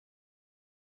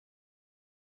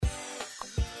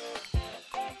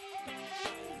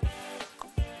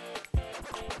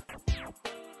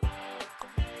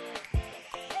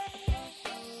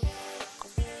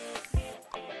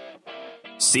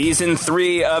Season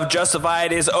 3 of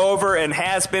Justified is over and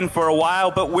has been for a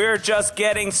while, but we're just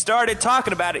getting started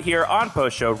talking about it here on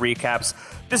Post-Show Recaps.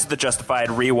 This is the Justified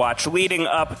rewatch leading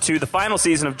up to the final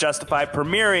season of Justified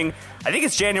premiering. I think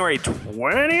it's January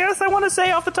 20th, I want to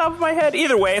say off the top of my head.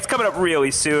 Either way, it's coming up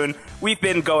really soon. We've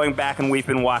been going back and we've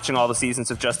been watching all the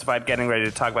seasons of Justified, getting ready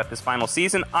to talk about this final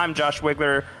season. I'm Josh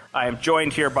Wigler. I am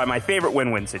joined here by my favorite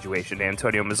win-win situation,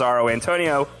 Antonio Mazzaro.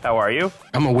 Antonio, how are you?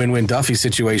 I'm a win-win Duffy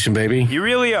situation, baby. You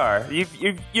really are.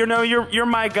 You're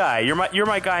my guy. You're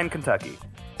my guy in Kentucky.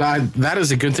 That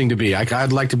is a good thing to be.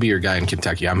 I'd like to be your guy in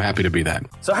Kentucky. I'm happy to be that.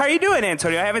 So how are you doing,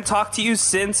 Antonio? I haven't talked to you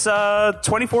since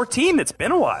 2014. It's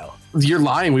been a while. You're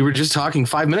lying. We were just talking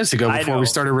 5 minutes ago before we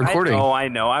started recording. I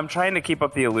know. I'm trying to keep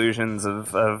up the illusions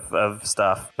of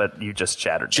stuff, but you just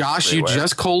chattered. Josh, you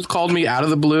just cold called me out of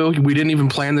the blue. We didn't even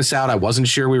plan this out. I wasn't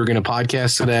sure we were going to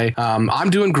podcast today. I'm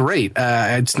doing great.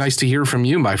 It's nice to hear from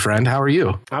you, my friend. How are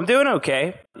you? I'm doing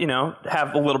okay. You know,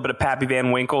 have a little bit of Pappy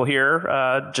Van Winkle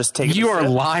here. Just take. You are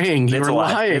lying. You're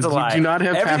lying. It's a lie. You do not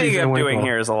have Everything Pappy Van Winkle. I'm doing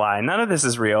here is a lie. None of this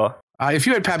is real. If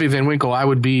you had Pappy Van Winkle, I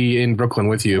would be in Brooklyn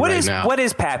with you now. What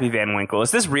is Pappy Van Winkle?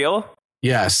 Is this real?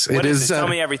 Yes, it is. Tell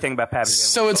me everything about Pappy Van Winkle.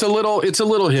 So it's a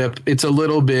little hip. It's a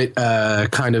little bit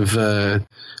kind of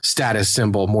status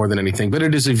symbol more than anything, but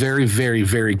it is a very, very,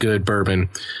 very good bourbon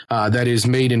that is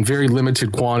made in very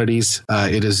limited quantities.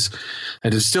 It is a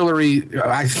distillery,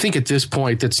 I think at this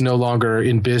point, that's no longer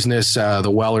in business, the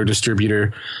Weller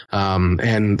distributor,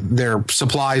 and their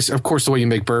supplies. Of course, the way you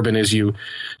make bourbon is you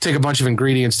take a bunch of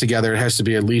ingredients together. It has to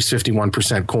be at least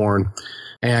 51% corn.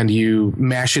 And you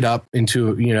mash it up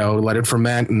into, let it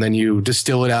ferment, and then you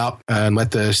distill it out and let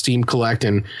the steam collect,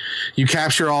 and you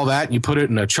capture all that. You put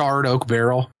it in a charred oak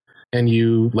barrel, and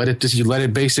you let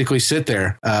it basically sit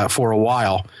there for a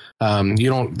while.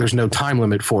 There's no time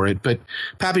limit for it. But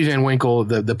Pappy Van Winkle,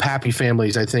 the Pappy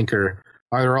families, I think are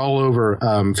all over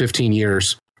 15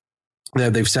 years.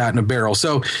 That they've sat in a barrel.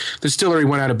 So the distillery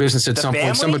went out of business at some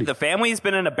point. The family's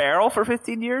been in a barrel for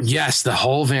 15 years? Yes, the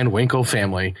whole Van Winkle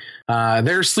family.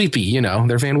 They're sleepy,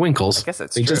 they're Van Winkles. I guess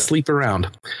that's true. They just sleep around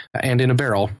and in a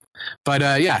barrel. But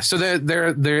so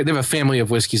they have a family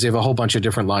of whiskeys. They have a whole bunch of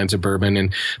different lines of bourbon,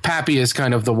 and Pappy is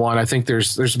kind of the one. I think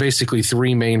there's basically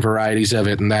three main varieties of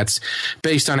it, and that's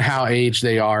based on how aged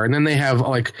they are. And then they have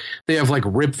like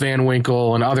Rip Van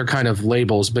Winkle and other kind of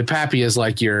labels, but Pappy is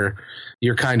like your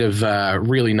kind of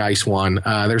really nice one.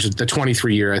 There's the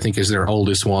 23 year, I think, is their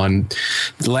oldest one.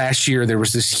 Last year, there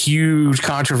was this huge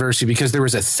controversy because there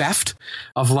was a theft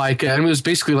of and it was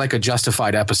basically like a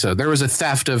Justified episode. There was a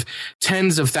theft of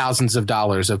tens of thousands of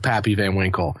dollars of Pappy Van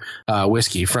Winkle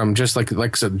whiskey from just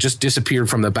just disappeared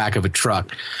from the back of a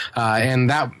truck. And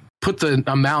that put the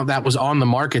amount that was on the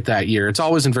market that year. It's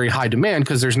always in very high demand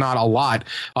because there's not a lot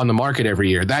on the market every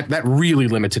year. That really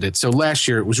limited it. So last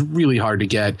year it was really hard to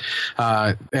get.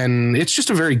 And it's just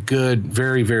a very good,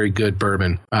 very, very good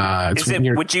bourbon.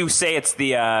 Would you say it's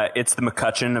the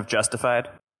McCutcheon of Justified?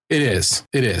 It is.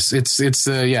 It's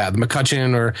the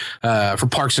McCutcheon, or for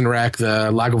Parks and Rec,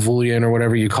 the Lagavulin or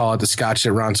whatever you call it, the Scotch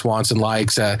that Ron Swanson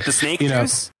likes. The snake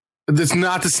juice? That's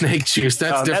not the snake juice.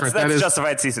 That's different. That's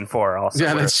Justified Season 4 also.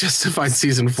 Yeah, that's Justified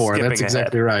Season 4. That's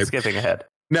exactly right. Skipping ahead.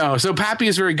 No, so Pappy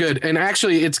is very good. And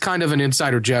actually, it's kind of an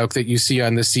insider joke that you see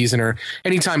on this season, or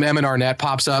anytime Emmett Arnett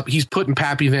pops up, he's putting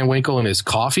Pappy Van Winkle in his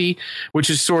coffee, which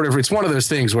is it's one of those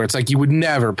things where it's like you would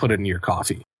never put it in your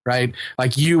coffee. Right?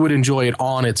 Like you would enjoy it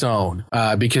on its own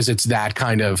because it's that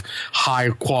kind of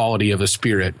high quality of a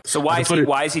spirit. So why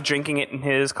is he drinking it in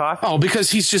his coffee? Oh,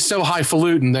 because he's just so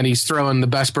highfalutin that he's throwing the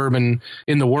best bourbon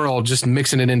in the world, just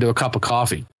mixing it into a cup of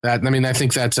coffee. I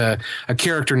think that's a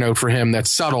character note for him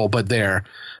that's subtle, but there.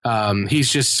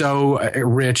 He's just so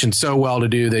rich and so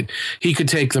well-to-do that he could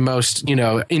take the most,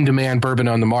 in-demand bourbon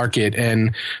on the market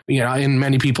and, in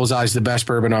many people's eyes, the best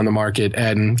bourbon on the market,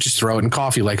 and just throw it in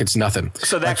coffee like it's nothing.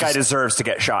 So that guy deserves to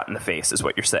get shot in the face, is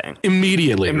what you're saying.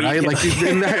 Immediately. Right? Like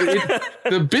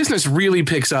the business really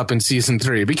picks up in season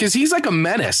 3 because he's like a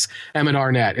menace, Emmett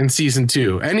Arnett, in season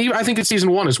 2, and I think in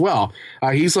season 1 as well.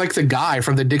 He's like the guy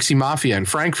from the Dixie Mafia in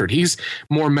Frankfurt. He's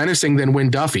more menacing than Win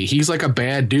Duffy. He's like a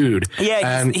bad dude.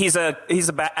 Yeah, he's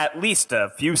about at least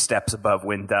a few steps above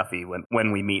Win Duffy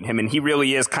when we meet him, and he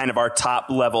really is kind of our top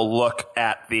level look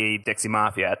at the Dixie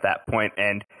Mafia at that point.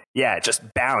 And yeah, it just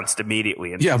bounced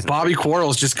immediately. Bobby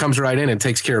Quarles just comes right in and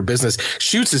takes care of business.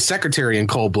 Shoots his secretary in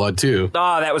cold blood too.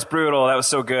 Oh, that was brutal. That was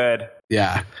so good.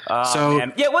 Yeah.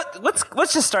 Man. Yeah.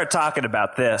 Let's just start talking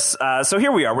about this. So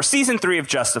here we are. We're season 3 of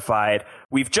Justified.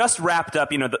 We've just wrapped up.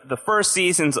 The first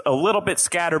season's a little bit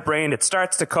scatterbrained. It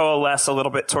starts to coalesce a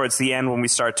little bit towards the end when we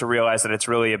start to realize that it's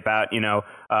really about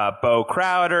Bo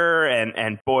Crowder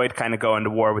and Boyd kind of going to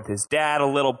war with his dad a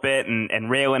little bit, and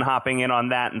Raylan hopping in on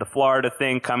that, and the Florida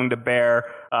thing coming to bear.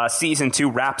 Season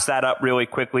 2 wraps that up really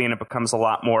quickly, and it becomes a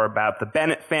lot more about the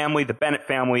Bennett family. The Bennett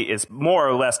family is more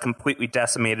or less completely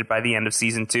decimated by the end of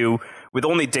Season 2, with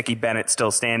only Dickie Bennett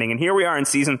still standing. And here we are in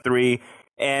Season 3,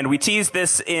 and we teased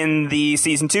this in the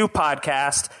Season 2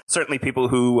 podcast. Certainly people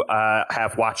who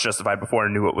have watched Justified before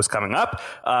knew what was coming up.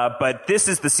 But this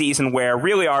is the season where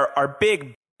really our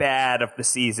big bad of the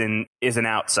season is an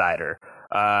outsider,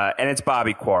 and it's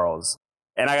Bobby Quarles.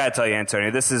 And I gotta tell you, Antonio,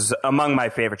 this is among my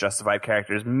favorite Justified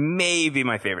characters, maybe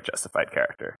my favorite Justified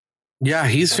character. Yeah,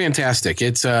 he's fantastic.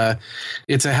 It's a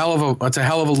hell of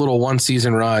a little one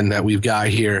season run that we've got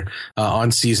here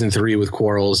on season 3 with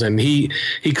Quarles, and he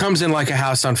comes in like a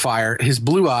house on fire. His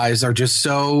blue eyes are just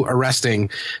so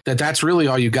arresting that's really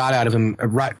all you got out of him,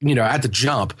 right? At the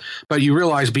jump. But you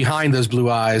realize behind those blue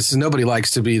eyes, nobody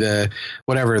likes to be the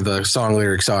whatever the song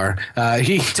lyrics are.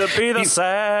 The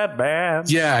sad man.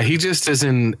 Yeah, he just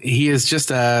isn't. He is just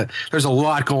there's a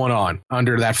lot going on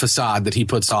under that facade that he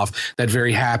puts off. That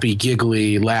very happy,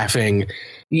 giggly, laughing,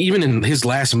 even in his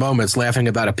last moments, laughing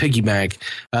about a piggy bank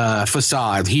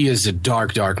facade. He is a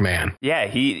dark, dark man. Yeah,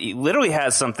 he literally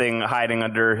has something hiding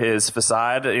under his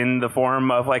facade in the form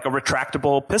of like a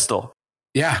retractable pistol.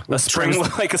 Yeah,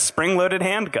 like a spring-loaded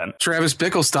handgun. Travis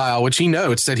Bickle style, which he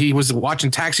notes that he was watching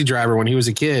Taxi Driver when he was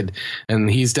a kid, and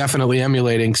he's definitely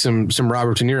emulating some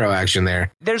Robert De Niro action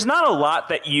there. There's not a lot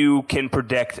that you can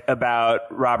predict about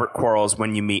Robert Quarles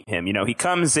when you meet him. He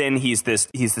comes in, he's this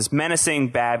menacing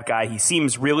bad guy. He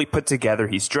seems really put together.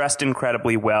 He's dressed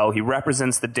incredibly well. He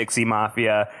represents the Dixie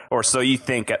Mafia, or so you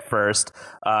think at first.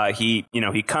 He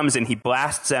comes in, he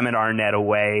blasts Emmett Arnett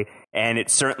away. And it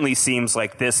certainly seems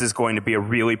like this is going to be a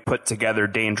really put together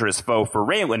dangerous foe for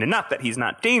Raylan. And not that he's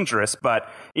not dangerous, but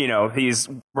he's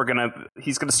gonna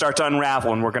start to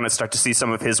unravel, and we're gonna start to see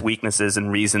some of his weaknesses and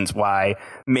reasons why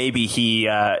maybe he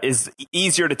is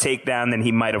easier to take down than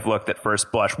he might have looked at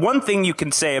first blush. One thing you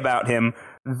can say about him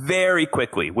very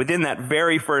quickly within that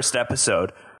very first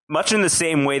episode, much in the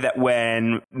same way that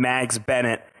when Mags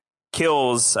Bennett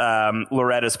kills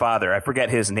Loretta's father, I forget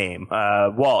his name,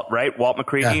 Walt, right? Walt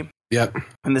McCready. Yeah. Yep.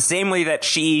 In the same way that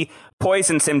she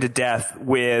poisons him to death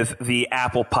with the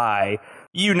apple pie,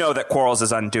 that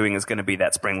Quarles' undoing is going to be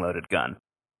that spring-loaded gun.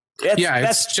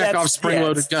 It's Chekhov's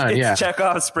spring-loaded gun. It's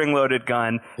Chekhov's spring-loaded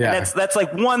gun. Yeah. And that's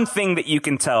like one thing that you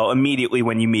can tell immediately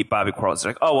when you meet Bobby Quarles. It's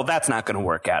like, oh, well, that's not going to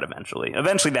work out eventually.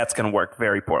 Eventually, that's going to work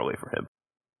very poorly for him.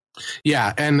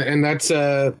 Yeah, and that's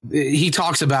he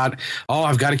talks about,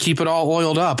 I've got to keep it all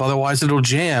oiled up, otherwise it'll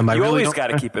jam. You always got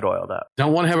to keep it oiled up.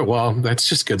 Don't want to have it. Well, that's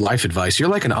just good life advice. You're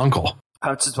like an uncle.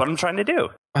 That's just what I'm trying to do.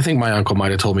 I think my uncle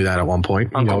might have told me that at one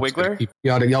point. Uncle Wiggler?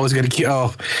 You always got to keep.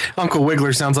 Oh, Uncle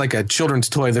Wiggler sounds like a children's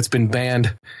toy that's been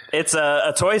banned. It's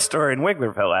a toy store in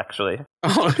Wigglerville, actually.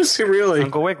 Oh, is it really?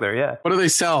 Uncle Wiggler, yeah. What do they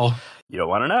sell? You don't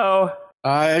want to know.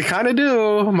 I kind of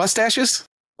do. Mustaches?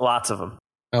 Lots of them.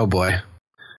 Oh, boy.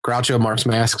 Groucho Marx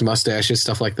masks, mustaches,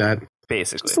 stuff like that.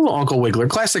 Basically. It's a little Uncle Wiggler.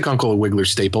 Classic Uncle Wiggler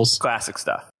staples. Classic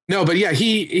stuff. No, but yeah,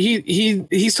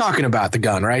 he's talking about the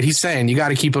gun, right? He's saying you got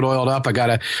to keep it oiled up. I got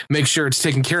to make sure it's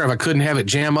taken care of. I couldn't have it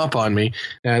jam up on me,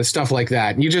 stuff like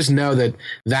that. And you just know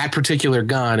that particular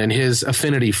gun and his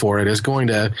affinity for it is going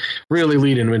to really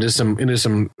lead him into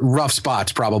some rough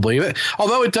spots, probably.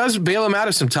 Although it does bail him out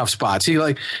of some tough spots.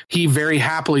 He very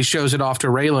happily shows it off to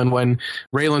Raylan when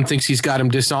Raylan thinks he's got him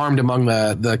disarmed among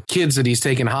the kids that he's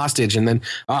taken hostage, and then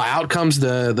out comes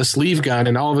the sleeve gun,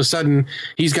 and all of a sudden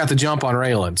he's got the jump on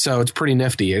Raylan. So it's pretty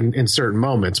nifty in certain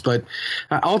moments. But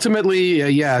ultimately,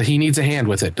 he needs a hand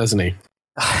with it, doesn't he?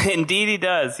 Indeed he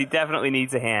does. He definitely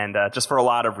needs a hand, just for a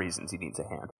lot of reasons he needs a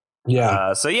hand.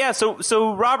 Yeah.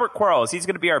 So Robert Quarles, he's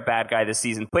going to be our bad guy this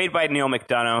season, played by Neil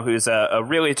McDonough, who's a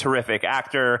really terrific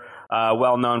actor,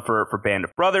 well known for Band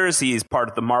of Brothers. He's part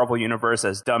of the Marvel Universe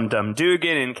as Dum Dum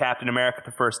Dugan in Captain America: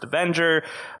 The First Avenger.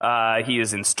 He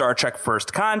is in Star Trek: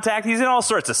 First Contact. He's in all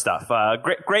sorts of stuff.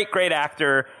 Great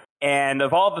actor. And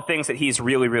of all the things that he's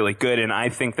really, really good in, I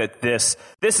think that this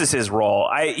is his role.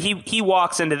 He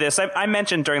walks into this. I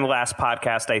mentioned during the last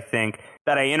podcast, I think,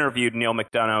 that I interviewed Neil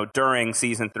McDonough during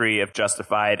season 3 of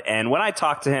Justified. And when I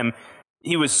talked to him,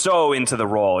 he was so into the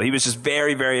role. He was just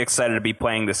very, very excited to be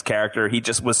playing this character. He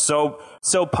just was so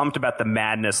pumped about the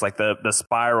madness, like the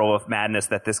spiral of madness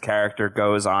that this character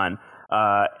goes on.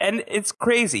 And it's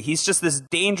crazy. He's just this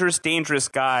dangerous, dangerous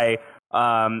guy.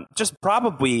 Just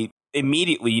probably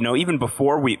immediately, even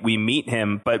before we meet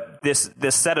him, but this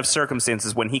set of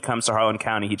circumstances when he comes to Harlan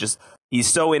County,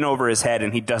 he's so in over his head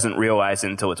and he doesn't realize it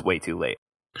until it's way too late.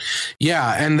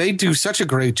 Yeah, and they do such a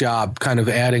great job kind of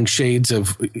adding shades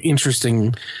of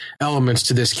interesting elements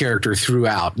to this character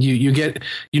throughout. You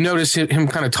notice him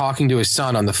kind of talking to his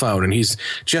son on the phone, and he's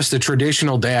just a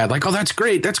traditional dad, like, oh, that's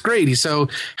great. He's so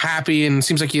happy and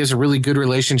seems like he has a really good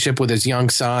relationship with his young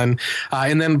son.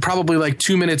 And then probably like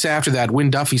 2 minutes after that,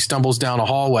 Win Duffy stumbles down a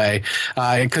hallway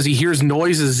because he hears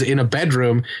noises in a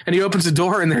bedroom, and he opens the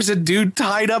door, and there's a dude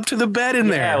tied up to the bed in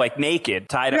there. Yeah, like naked,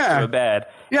 tied up to a bed.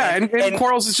 Yeah, and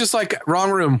Quarles is just like, wrong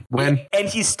room, Win. And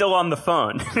he's still on the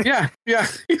phone. yeah,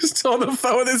 he's still on the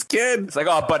phone with his kid. It's like,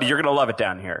 oh, buddy, you're going to love it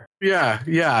down here.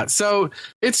 Yeah. So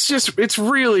it's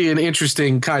really an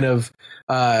interesting kind of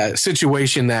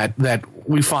situation that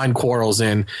we find Quarles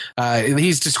in.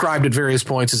 He's described at various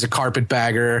points as a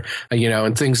carpetbagger,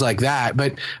 and things like that.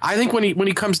 But I think when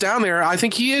he comes down there, I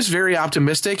think he is very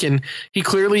optimistic, and he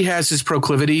clearly has his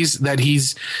proclivities that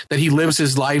he lives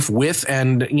his life with,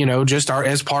 and just are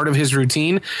as part of his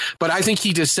routine. But I think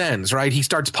he descends, right? He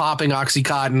starts popping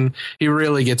OxyContin. He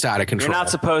really gets out of control. You're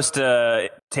not supposed to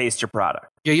taste your product.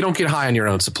 Yeah, you don't get high on your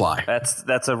own supply.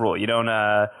 That's a rule. You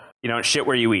don't shit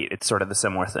where you eat. It's sort of the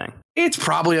similar thing. It's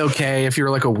probably okay if you're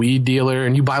like a weed dealer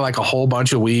and you buy like a whole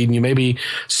bunch of weed and you maybe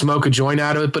smoke a joint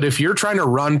out of it. But if you're trying to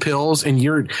run pills and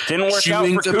you're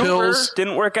chewing the pills,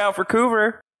 didn't work out for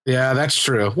Coover. Yeah, that's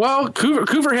true. Well,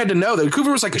 Coover had to know that.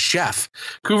 Coover was like a chef.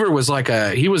 Coover was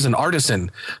he was an artisan.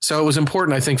 So it was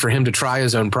important, I think, for him to try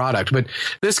his own product. But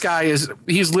this guy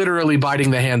he's literally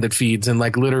biting the hand that feeds and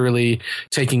like literally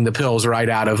taking the pills right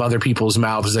out of other people's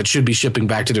mouths that should be shipping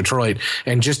back to Detroit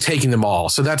and just taking them all.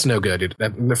 So that's no good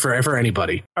for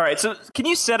anybody. All right. So can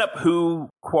you set up who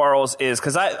Quarles is?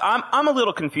 Because I'm a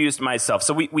little confused myself.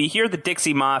 So we hear the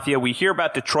Dixie Mafia. We hear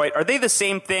about Detroit. Are they the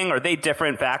same thing? Are they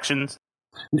different factions?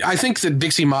 I think the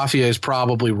Dixie Mafia is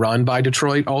probably run by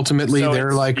Detroit. Ultimately, so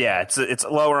they're like, it's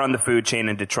lower on the food chain,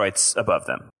 and Detroit's above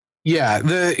them. Yeah,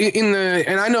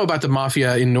 and I know about the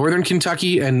mafia in northern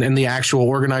Kentucky and the actual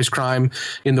organized crime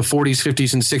in the 40s,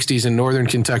 50s, and 60s in northern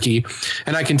Kentucky.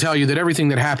 And I can tell you that everything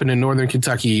that happened in northern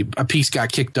Kentucky, a piece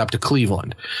got kicked up to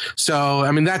Cleveland. So,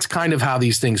 I mean, that's kind of how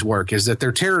these things work, is that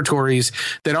they're territories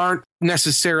that aren't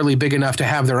necessarily big enough to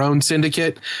have their own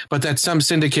syndicate, but that some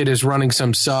syndicate is running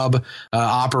some sub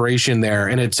operation there.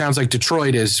 And it sounds like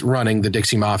Detroit is running the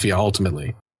Dixie Mafia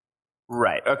ultimately.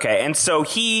 Right. Okay. And so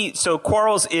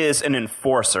Quarles is an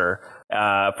enforcer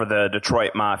for the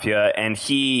Detroit Mafia, and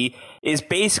he is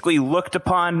basically looked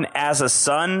upon as a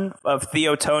son of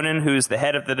Theo Tonin, who's the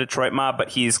head of the Detroit mob, but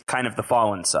he's kind of the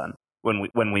fallen son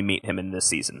when we meet him in this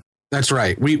season. That's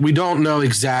right. We don't know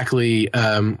exactly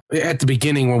at the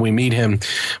beginning when we meet him.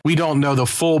 We don't know the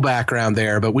full background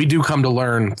there, but we do come to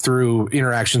learn through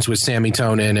interactions with Sammy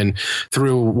Tonin and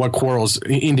through what Quarles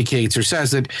indicates or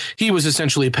says that he was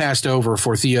essentially passed over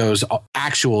for Theo's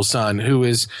actual son, who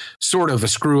is sort of a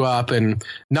screw up and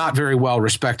not very well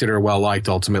respected or well liked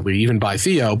ultimately, even by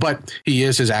Theo, but he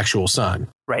is his actual son.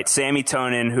 Right. Sammy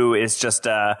Tonin, who is just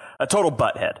a total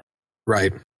butthead.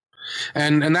 Right.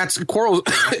 And that's Quarles,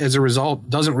 as a result,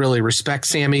 doesn't really respect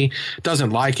Sammy, doesn't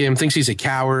like him, thinks he's a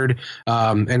coward,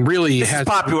 and really has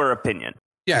popular opinion.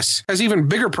 Yes, has even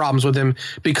bigger problems with him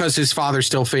because his father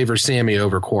still favors Sammy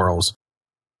over Quarles.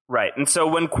 Right. And so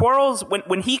when Quarles,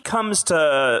 when he comes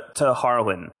to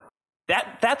Harlan,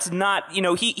 that's not,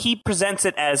 he presents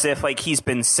it as if like he's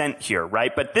been sent here,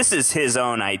 right? But this is his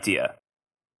own idea.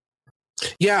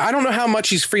 Yeah, I don't know how much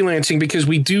he's freelancing, because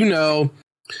we do know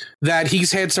that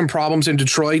he's had some problems in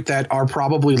Detroit that are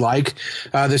probably like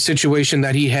the situation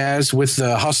that he has with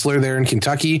the hustler there in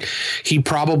Kentucky. He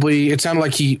probably, it sounded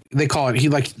like he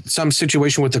like some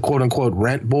situation with the quote unquote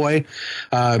rent boy.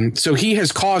 So he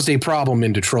has caused a problem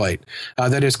in Detroit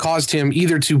that has caused him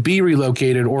either to be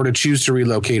relocated or to choose to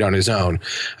relocate on his own.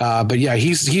 But yeah,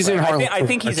 he's right. In Harlem. I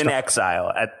think he's in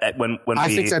exile when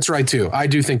I think that's right too. I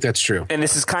do think that's true. And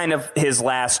this is kind of his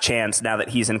last chance now that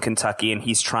he's in Kentucky, and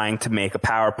he's trying to make a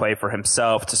power play for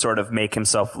himself to sort of make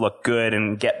himself look good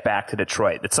and get back to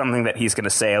Detroit. It's something that he's going to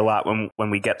say a lot when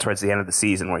we get towards the end of the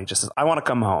season, where he just says, I want to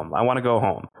come home. I want to go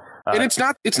home. And it's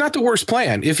not the worst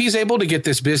plan. If he's able to get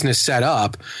this business set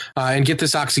up and get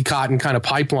this OxyContin kind of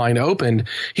pipeline opened,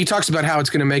 he talks about how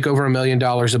it's going to make over $1 million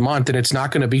a month, and it's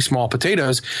not going to be small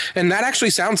potatoes. And that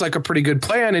actually sounds like a pretty good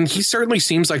plan. And he certainly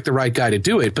seems like the right guy to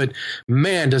do it. But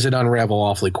man, does it unravel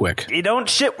awfully quick. You don't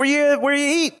shit where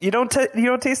you eat. You don't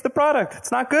taste the product.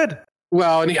 It's not good.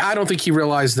 Well, and I don't think he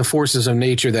realized the forces of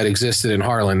nature that existed in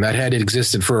Harlan, that had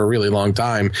existed for a really long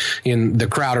time in the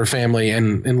Crowder family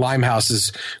and in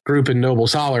Limehouse's group in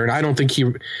Noble's Holler. And I don't think he,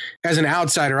 as an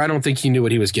outsider, I don't think he knew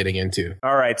what he was getting into.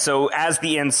 All right. So as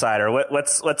the insider,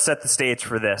 let's set the stage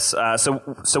for this.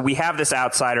 So we have this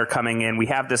outsider coming in. We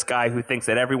have this guy who thinks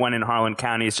that everyone in Harlan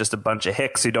County is just a bunch of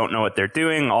hicks who don't know what they're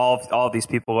doing. All these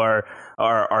people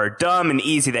are dumb and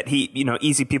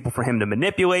easy people for him to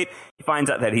manipulate. He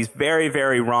finds out that he's very,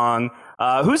 very wrong.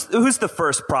 Who's the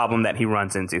first problem that he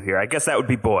runs into here? I guess that would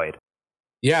be Boyd.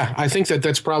 Yeah, I think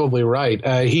that's probably right.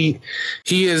 He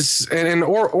is,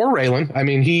 or Raylan. I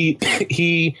mean,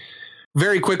 he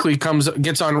very quickly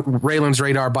gets on Raylan's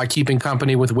radar by keeping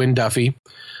company with Wynn Duffy.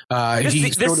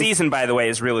 This season, by the way,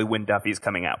 is really Wynn Duffy's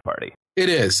coming out party. It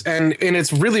is. And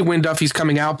it's really Wynn Duffy's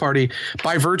coming out party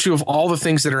by virtue of all the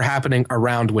things that are happening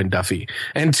around Wynn Duffy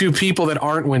and to people that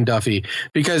aren't Wynn Duffy,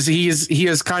 because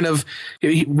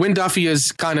Wynn Duffy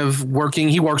is kind of working.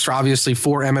 He works obviously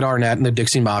for Emmett Arnett and the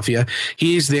Dixie Mafia.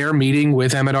 He's there meeting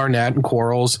with Emmett Arnett and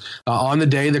Quarles on the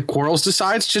day that Quarles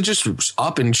decides to just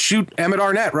up and shoot Emmett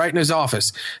Arnett right in his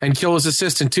office and kill his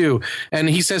assistant too. And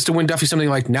he says to Wynn Duffy something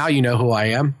like, "Now you know who I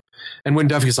am." And Wynn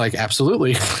Duffy's like,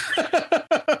 "Absolutely."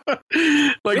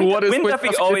 Wynn Duffy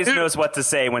always knows what to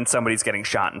say when somebody's getting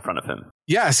shot in front of him.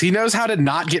 Yes, he knows how to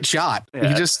not get shot. Yeah,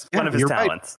 he just one of his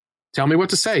talents. Right. Tell me what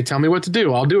to say. Tell me what to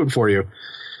do. I'll do it for you.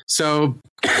 So,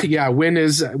 yeah, Wynn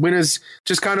is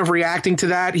just kind of reacting to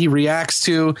that. He reacts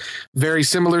to very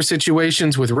similar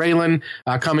situations with Raylan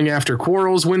coming after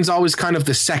Quarles. Wynn's always kind of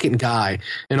the second guy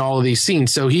in all of these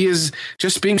scenes. So he is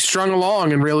just being strung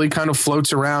along and really kind of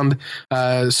floats around,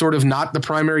 sort of not the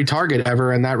primary target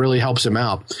ever, and that really helps him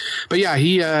out. But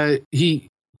yeah,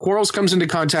 Quarles comes into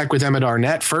contact with Emmett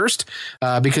Arnett first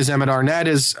because Emmett Arnett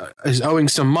is owing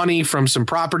some money from some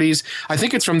properties. I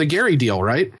think it's from the Gary deal,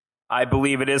 right? I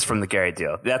believe it is from the Gary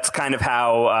deal. That's kind of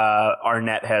how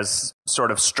Arnett has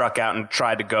sort of struck out and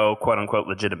tried to go, quote unquote,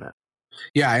 legitimate.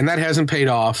 Yeah, and that hasn't paid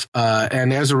off.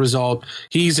 And as a result,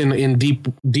 he's in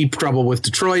deep trouble with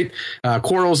Detroit.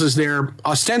 Quarles is there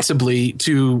ostensibly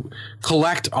to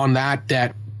collect on that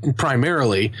debt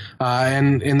primarily,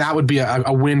 and that would be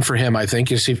a win for him, I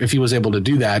think, if he was able to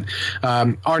do that.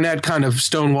 Arnett kind of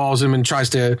stonewalls him and tries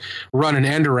to run an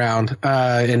end around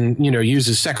and use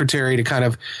his secretary to kind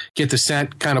of get the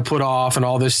scent kind of put off and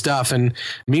all this stuff. And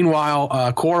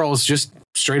meanwhile, Quarles just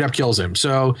straight up kills him.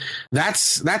 So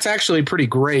that's actually pretty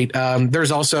great.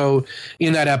 There's also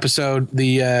in that episode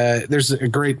there's a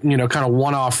great kind of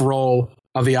one-off role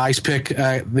of the ice pick,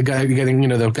 the guy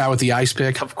with the ice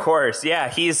pick. Of course, yeah.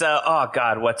 He's oh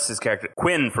god, what's his character?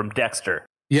 Quinn from Dexter.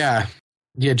 Yeah,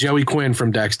 Joey Quinn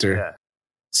from Dexter. Yeah.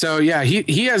 So yeah,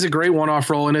 he has a great one-off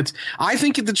role, and I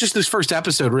think that just this first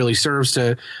episode really serves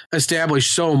to establish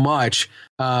so much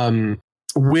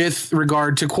with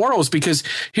regard to Quarles, because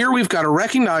here we've got a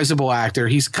recognizable actor.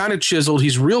 He's kind of chiseled.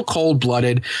 He's real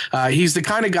cold-blooded. He's the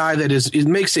kind of guy that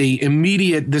makes a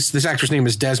immediate. This actor's name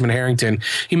is Desmond Harrington.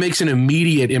 He makes an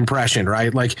immediate impression,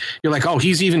 right? Like you're like, oh,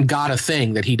 he's even got a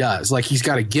thing that he does. Like he's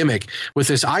got a gimmick with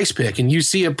this ice pick, and you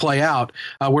see it play out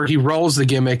where he rolls the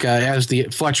gimmick as the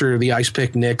Fletcher, the ice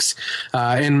pick nicks,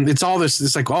 and it's all this.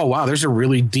 It's like, oh wow, there's a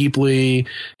really deeply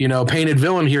painted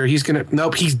villain here. He's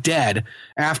dead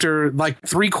after like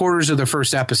 3/4 of the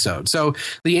first episode. So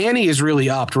the ante is really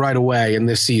upped right away in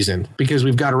this season because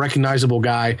we've got a recognizable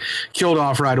guy killed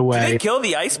off right away. Did they kill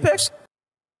the ice pick?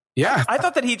 Yeah. I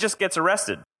thought that he just gets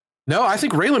arrested. No, I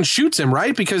think Raylan shoots him,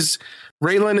 right? Because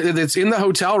Raylan, it's in the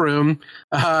hotel room.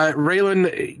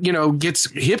 Raylan, gets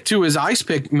hip to his ice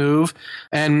pick move.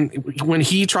 And when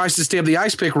he tries to stab the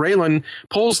ice pick, Raylan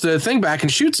pulls the thing back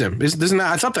and shoots him. Isn't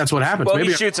that? I thought that's what happens. Well,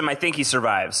 he shoots him. I think he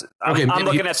survives. I'm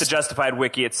looking at the Justified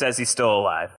wiki. It says he's still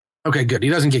alive. Okay, good. He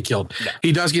doesn't get killed. No.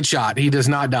 He does get shot. He does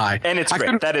not die. And it's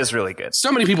great. That is really good.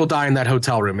 So many people die in that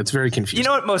hotel room. It's very confusing. You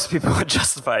know what? Most people with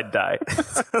Justified die.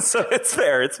 So it's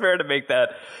fair. It's fair to make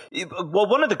that. Well,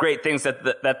 one of the great things that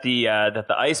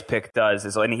the ice pick does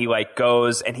is when he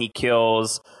goes and he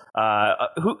kills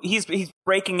he's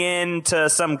breaking into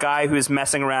some guy who's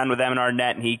messing around with Emmett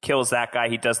Arnett, and he kills that guy.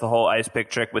 He does the whole ice pick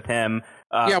trick with him.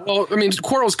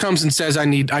 Quarles comes and says, I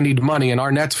need money. And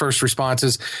Arnett's first response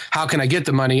is, how can I get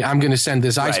the money? I'm going to send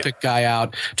this ice pick guy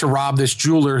out to rob this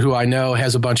jeweler who I know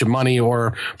has a bunch of money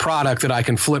or product that I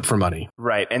can flip for money.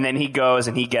 Right. And then he goes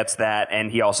and he gets that.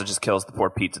 And he also just kills the poor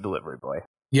pizza delivery boy.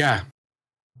 Yeah.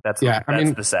 That's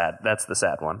the sad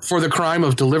one. For the crime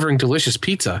of delivering delicious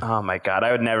pizza. Oh my God.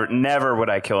 I would never would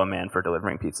I kill a man for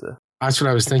delivering pizza. That's what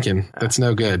I was thinking. That's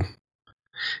no good.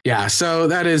 Yeah, so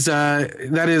that's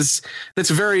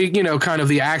very, kind of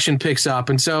the action picks up,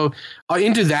 and so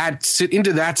into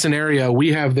that scenario,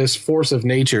 we have this force of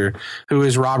nature who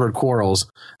is Robert Quarles,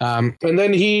 and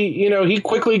then he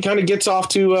quickly kind of gets off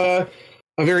to a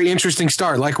very interesting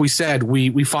start. Like we said,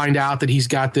 we find out that he's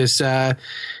got this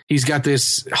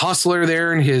hustler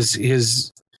there in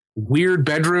his weird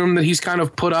bedroom that he's kind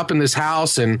of put up in this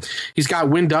house, and he's got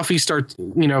Wynn Duffy start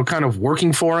kind of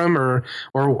working for him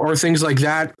or things like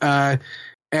that,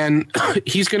 and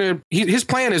his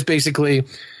plan is basically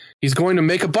he's going to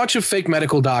make a bunch of fake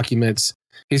medical documents.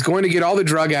 He's going to get all the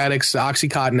drug addicts,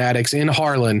 Oxycontin addicts in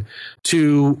Harlan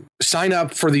to sign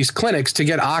up for these clinics to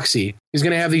get Oxy. He's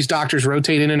going to have these doctors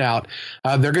rotate in and out.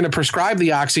 They're going to prescribe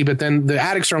the Oxy, but then the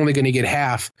addicts are only going to get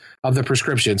half of the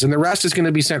prescriptions, and the rest is going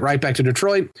to be sent right back to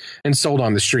Detroit and sold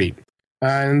on the street.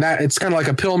 And that it's kind of like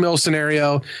a pill mill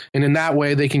scenario. And in that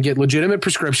way, they can get legitimate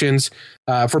prescriptions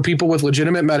for people with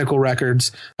legitimate medical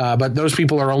records. But those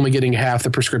people are only getting half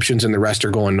the prescriptions and the rest are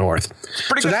going north.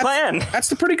 Pretty good plan. That's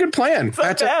the pretty good plan. It's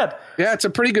not bad. It's a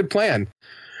pretty good plan.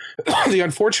 The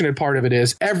unfortunate part of it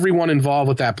is everyone involved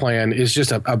with that plan is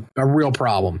just a real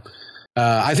problem.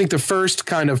 I think the first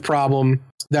kind of problem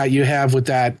that you have with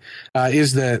that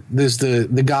is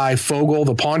the guy Fogel,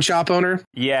 the pawn shop owner.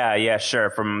 Yeah, sure.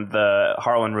 From the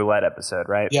Harlan Roulette episode,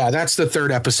 right? Yeah, that's the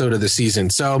third episode of the season.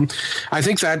 So I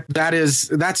think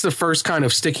that's the first kind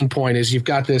of sticking point is you've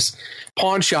got this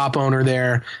pawn shop owner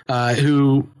there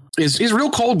who is real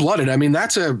cold blooded. I mean,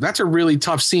 that's a really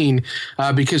tough scene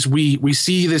because we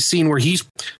see this scene where he's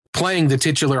playing the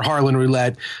titular Harlan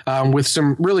Roulette with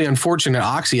some really unfortunate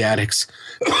Oxy addicts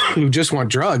who just want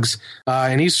drugs.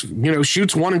 And he's,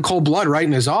 shoots one in cold blood right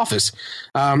in his office.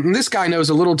 And this guy knows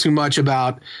a little too much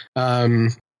about,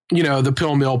 the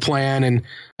pill mill plan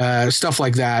and stuff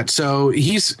like that. So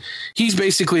he's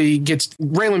basically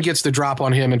Raylan gets the drop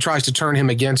on him and tries to turn him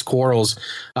against Quarles.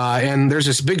 And there's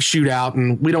this big shootout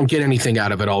and we don't get anything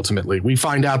out of it. Ultimately, we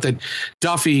find out that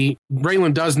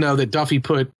Raylan does know that Duffy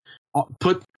put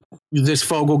this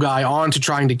Fogel guy on to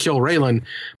trying to kill Raylan,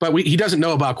 but he doesn't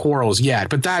know about Quarles yet.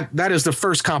 But that is the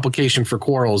first complication for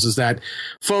Quarles is that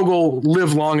Fogel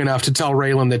lived long enough to tell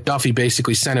Raylan that Duffy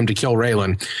basically sent him to kill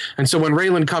Raylan. And so when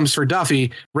Raylan comes for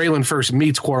Duffy, Raylan first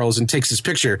meets Quarles and takes his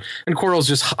picture, and Quarles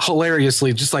just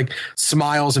hilariously just like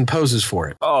smiles and poses for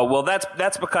it. Oh, well,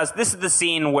 that's because this is the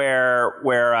scene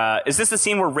where is this the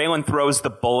scene where Raylan throws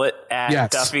the bullet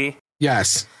at Duffy?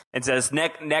 Yes. It says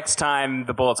next time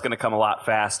the bullet's going to come a lot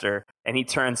faster, and he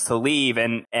turns to leave,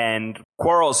 and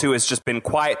Quarles, who has just been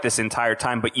quiet this entire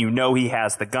time, but he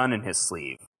has the gun in his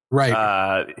sleeve.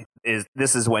 Right.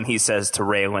 This is when he says to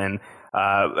Raylan,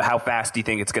 "How fast do you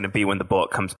think it's going to be when the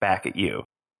bullet comes back at you?"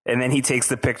 And then he takes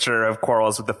the picture of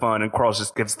Quarles with the phone, and Quarles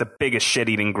just gives the biggest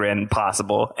shit-eating grin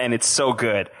possible, and it's so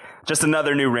good. Just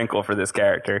another new wrinkle for this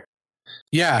character.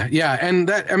 Yeah, and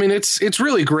it's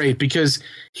really great because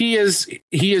he is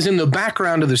in the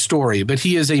background of the story, but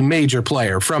he is a major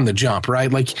player from the jump,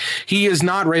 right? Like he is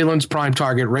not Raylan's prime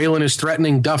target. Raylan is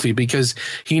threatening Duffy because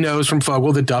he knows from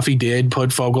Fogel that Duffy did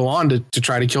put Fogel on to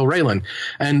try to kill Raylan,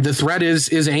 and the threat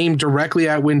is aimed directly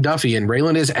at Wynn Duffy, and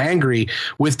Raylan is angry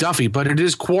with Duffy, but it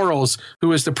is Quarles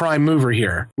who is the prime mover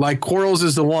here. Like Quarles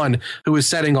is the one who is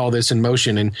setting all this in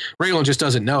motion, and Raylan just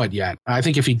doesn't know it yet. I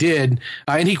think if he did,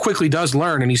 and he quickly does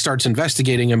learn, and he starts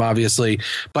investigating him, obviously,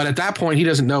 but at that point he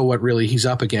doesn't know what really he's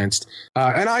up against.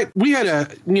 There's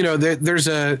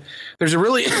a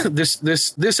really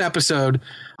this episode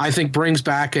I think brings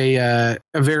back a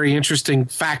very interesting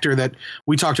factor that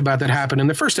we talked about that happened in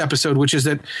the first episode, which is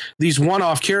that these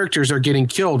one-off characters are getting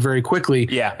killed very quickly.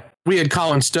 Yeah. We had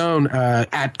Colin Stone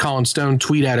at Colin Stone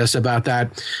tweet at us about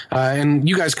that, and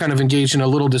you guys kind of engaged in a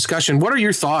little discussion. What are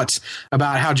your thoughts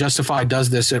about how Justified does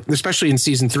this, especially in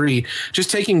season 3, just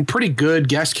taking pretty good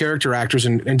guest character actors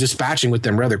and dispatching with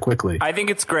them rather quickly? I think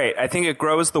it's great. I think it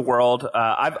grows the world.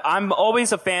 I'm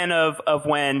always a fan of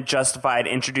when Justified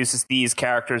introduces these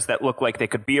characters that look like they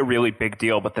could be a really big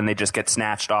deal, but then they just get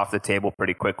snatched off the table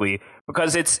pretty quickly,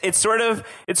 because it's sort of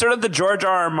the George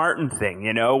R.R. Martin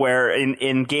thing, where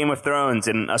in Game of Thrones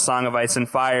and A Song of Ice and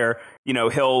Fire,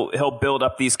 he'll build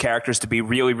up these characters to be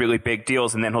really, really big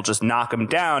deals, and then he'll just knock them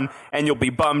down, and you'll be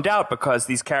bummed out because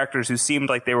these characters who seemed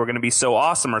like they were going to be so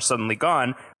awesome are suddenly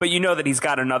gone, but that he's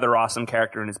got another awesome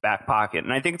character in his back pocket.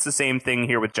 And I think it's the same thing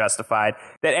here with Justified,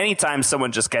 that anytime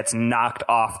someone just gets knocked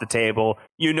off the table,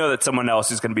 that someone else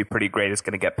who's going to be pretty great is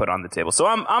going to get put on the table. So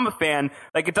I'm a fan.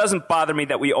 Like, it doesn't bother me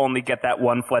that we only get that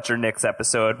one Fletcher Nix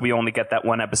episode. We only get that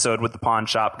one episode with the pawn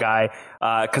shop guy,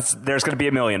 because there's going to be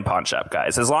a million pawn shop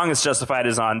guys. As long as Justified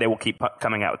is on, they will keep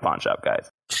coming out with pawn shop guys.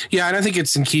 Yeah, and I think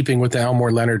it's in keeping with the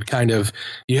Elmore Leonard kind of,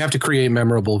 you have to create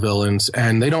memorable villains,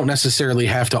 and they don't necessarily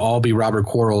have to all be Robert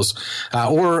Quarles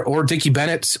or Dickie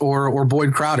Bennett's or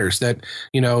Boyd Crowder's that,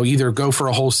 either go for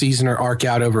a whole season or arc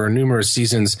out over numerous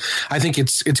seasons. I think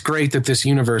it's great that this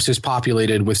universe is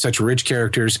populated with such rich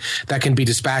characters that can be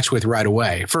dispatched with right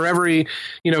away. For every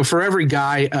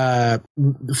guy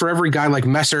like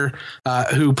Messer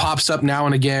who pops up now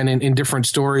and again in different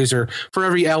stories, or for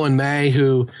every Ellen May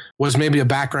who was maybe a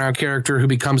background character who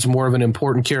becomes more of an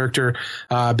important character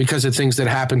because of things that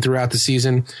happen throughout the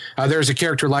season. There's a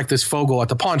character like this Fogel at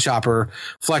the pawn shop, or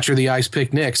Fletcher the Ice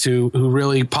Pick Nix, who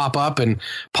really pop up and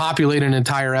populate an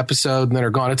entire episode and then are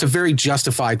gone. It's a very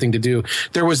justified thing to do.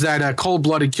 There was that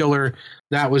cold-blooded killer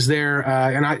that was there,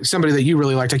 and somebody that you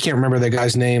really liked, I can't remember that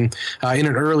guy's name, in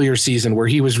an earlier season where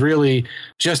he was really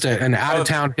just an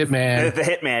out-of-town hitman. The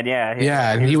hitman, yeah.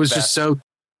 Yeah, and he was just so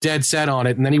dead set on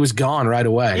it, and then he was gone right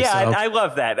away. Yeah, so. I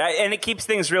love that. And it keeps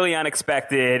things really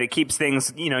unexpected. It keeps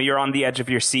things, you're on the edge of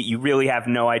your seat. You really have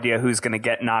no idea who's going to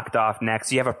get knocked off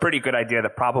next. You have a pretty good idea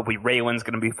that probably Raylan's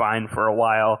going to be fine for a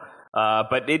while.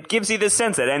 But it gives you this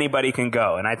sense that anybody can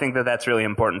go. And I think that that's really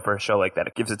important for a show like that.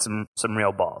 It gives it some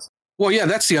real balls. Well, yeah,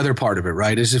 that's the other part of it,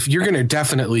 right? Is if you're going to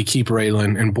definitely keep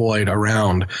Raylan and Boyd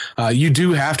around, you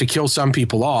do have to kill some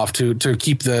people off to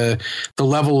keep the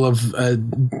level of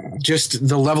just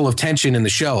the level of tension in the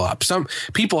show up. Some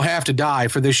people have to die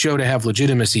for this show to have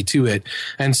legitimacy to it,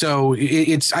 and so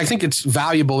I think it's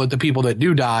valuable that the people that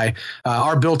do die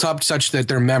are built up such that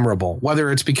they're memorable.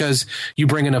 Whether it's because you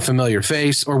bring in a familiar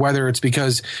face, or whether it's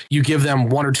because you give them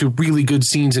one or two really good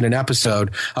scenes in an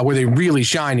episode where they really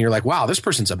shine. And you're like, wow, this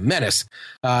person's a menace.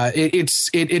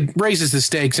 It raises the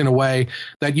stakes in a way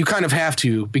that you kind of have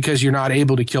to, because you're not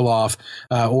able to kill off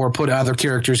or put other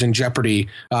characters in jeopardy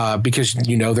because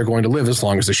they're going to live as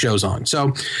long as the show's on.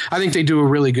 So I think they do a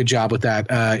really good job with that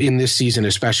in this season,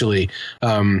 especially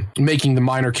making the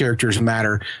minor characters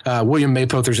matter. William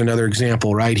Maypother's another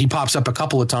example, right? He pops up a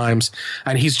couple of times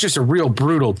and he's just a real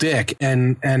brutal dick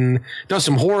and does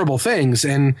some horrible things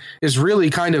and is really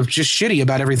kind of just shitty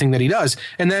about everything that he does.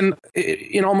 And then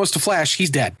in almost a flash, he's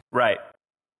dead. Right.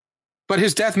 But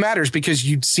his death matters because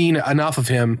you'd seen enough of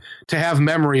him to have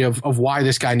memory of why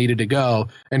this guy needed to go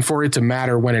and for it to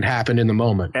matter when it happened in the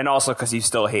moment. And also because you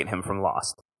still hate him from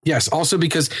Lost. Yes, also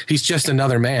because he's just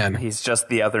another man. He's just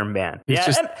the other man.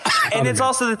 And it's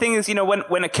also the thing is,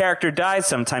 when a character dies,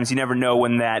 sometimes you never know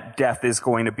when that death is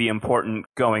going to be important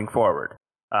going forward.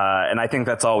 And I think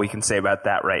that's all we can say about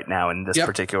that right now in this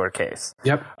particular case.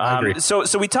 Yep. I agree. So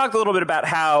we talked a little bit about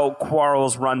how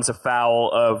Quarles runs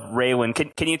afoul of Raylan.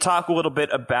 Can you talk a little bit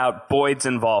about Boyd's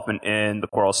involvement in the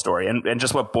Quarles story and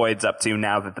just what Boyd's up to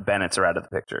now that the Bennetts are out of the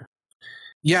picture?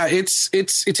 Yeah, it's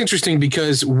interesting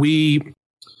because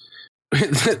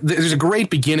there's a great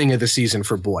beginning of the season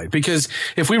for Boyd, because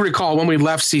if we recall when we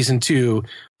left season 2,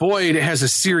 Boyd has a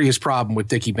serious problem with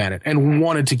Dickie Bennett and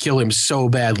wanted to kill him so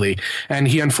badly. And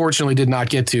he unfortunately did not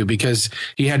get to, because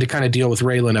he had to kind of deal with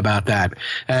Raylan about that.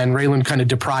 And Raylan kind of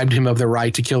deprived him of the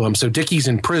right to kill him. So Dickie's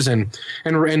in prison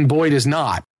and Boyd is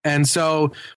not. And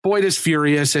so Boyd is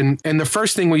furious. And the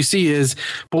first thing we see is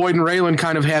Boyd and Raylan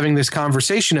kind of having this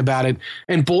conversation about it.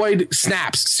 And Boyd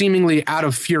snaps seemingly out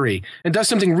of fury and does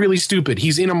something really stupid.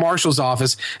 He's in a marshal's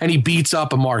office and he beats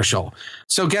up a marshal.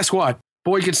 So guess what?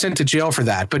 Boyd gets sent to jail for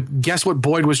that. But guess what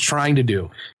Boyd was trying to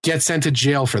do? Get sent to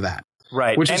jail for that.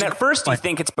 Right. And at first you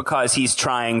think it's because he's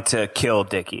trying to kill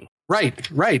Dickie. Right.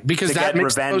 Because to that get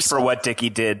makes revenge for what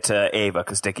Dickie did to Ava,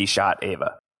 because Dickie shot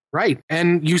Ava. Right.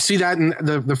 And you see that in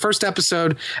the first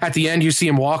episode. At the end, you see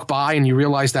him walk by and you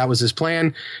realize that was his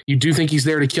plan. You do think he's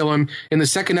there to kill him. In the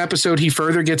second episode, he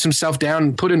further gets himself down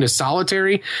and put into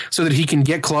solitary so that he can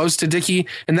get close to Dickie.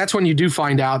 And that's when you do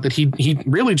find out that he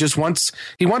really just wants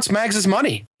Mags's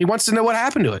money. He wants to know what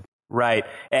happened to it. Right.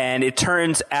 And it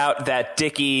turns out that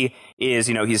Dickie is,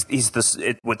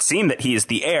 it would seem that he is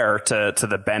the heir to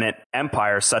the Bennett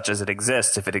empire, such as it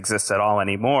exists, if it exists at all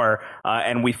anymore.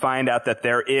 And we find out that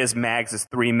there is Mags's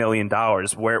 $3 million.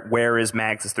 Where is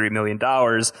Mags's $3 million?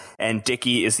 And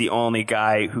Dickie is the only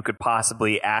guy who could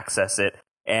possibly access it.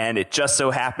 And it just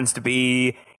so happens to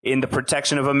be in the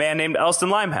protection of a man named Elston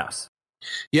Limehouse.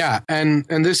 Yeah, and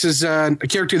this is a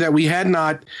character that we had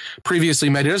not previously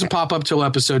met. It doesn't pop up till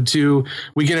episode 2.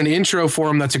 We get an intro for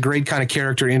him that's a great kind of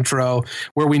character intro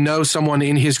where we know someone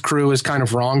in his crew has kind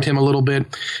of wronged him a little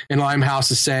bit. And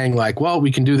Limehouse is saying, like, well,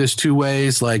 we can do this 2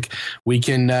 ways. Like, we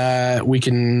can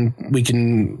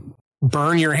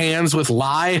burn your hands with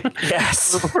lye.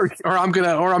 Yes. or I'm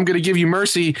gonna give you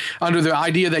mercy under the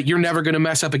idea that you're never gonna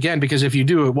mess up again, because if you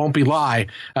do, it won't be lye.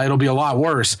 It'll be a lot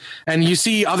worse. And you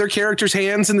see other characters'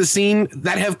 hands in the scene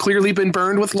that have clearly been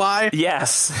burned with lye.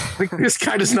 Yes. Like, this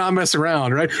guy does not mess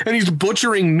around, right? And he's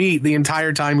butchering meat the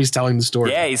entire time he's telling the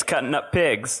story. Yeah, he's cutting up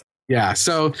pigs. Yeah,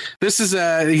 so this is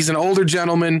he's an older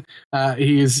gentleman.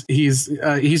 He's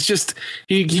just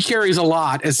he carries a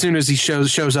lot as soon as he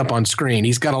shows up on screen.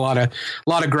 He's got a lot of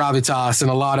gravitas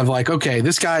and a lot of like, okay,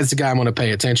 this guy's the guy I'm going to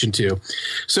pay attention to.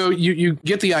 So you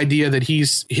get the idea that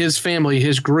his family,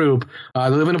 his group, they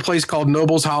live in a place called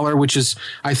Noble's Holler, which is,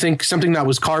 I think, something that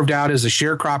was carved out as a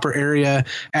sharecropper area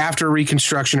after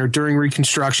Reconstruction or during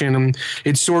Reconstruction, and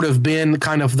it's sort of been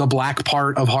kind of the black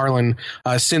part of Harlan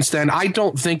since then. I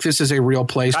don't think this is a real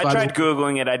place. I tried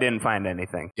Googling it. I didn't find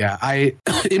anything. Yeah,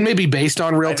 it may be based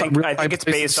on real. I think it's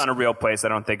based on a real place. I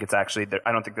don't think it's actually.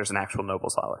 I don't think there's an actual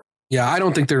Noble's Holler. Yeah, I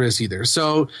don't think there is either.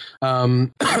 So,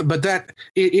 but that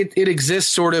it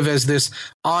exists sort of as this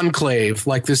enclave,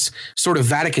 like this sort of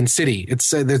Vatican City.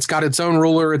 It's got its own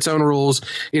ruler, its own rules.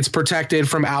 It's protected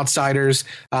from outsiders.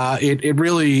 It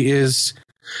really is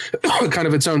kind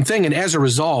of its own thing, and as a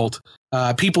result,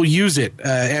 people use it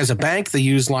as a bank. They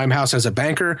use Limehouse as a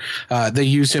banker. They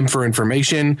use him for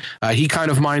information. He kind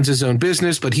of minds his own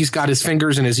business, but he's got his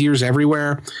fingers and his ears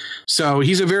everywhere. So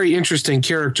he's a very interesting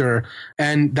character,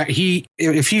 and that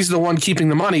if he's the one keeping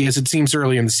the money, as it seems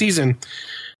early in the season,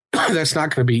 that's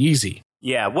not going to be easy.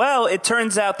 Yeah, well, it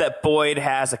turns out that Boyd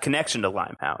has a connection to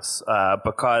Limehouse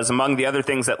because among the other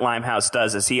things that Limehouse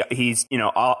does is he's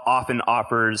often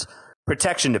offers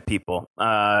protection to people,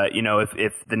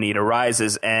 if the need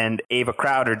arises. And Ava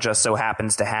Crowder just so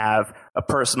happens to have a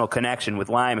personal connection with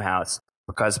Limehouse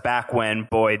because back when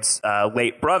Boyd's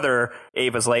late brother,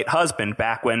 Ava's late husband,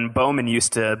 back when Bowman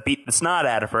used to beat the snot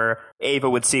out of her, Ava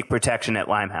would seek protection at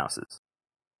Limehouse's.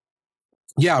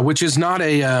 Yeah, which is not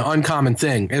a uncommon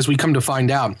thing, as we come to find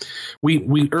out.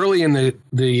 We early in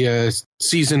the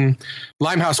season,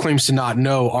 Limehouse claims to not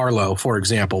know Arlo, for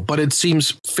example, but it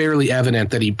seems fairly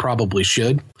evident that he probably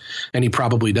should, and he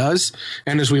probably does.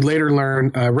 And as we later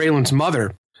learn, Raylan's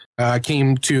mother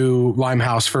came to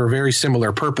Limehouse for a very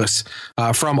similar purpose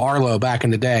from Arlo back in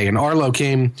the day. And Arlo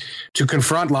came to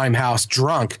confront Limehouse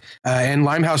drunk, and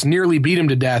Limehouse nearly beat him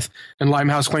to death. And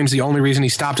Limehouse claims the only reason he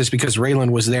stopped is because Raylan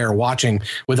was there watching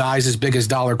with eyes as big as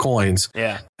dollar coins.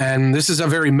 Yeah. And this is a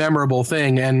very memorable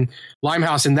thing. And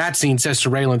Limehouse in that scene says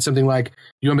to Raylan something like,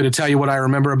 "You want me to tell you what I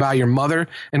remember about your mother?"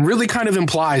 And really kind of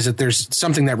implies that there's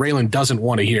something that Raylan doesn't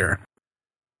want to hear.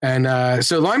 And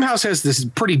so Limehouse has this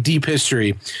pretty deep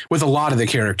history with a lot of the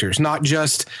characters, not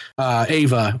just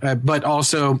Ava, but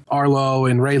also Arlo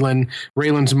and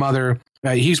Raylan's mother.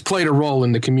 He's played a role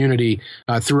in the community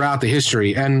throughout the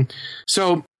history. And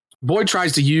so Boyd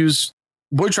tries to use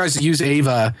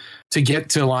Ava to get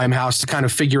to Limehouse to kind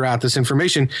of figure out this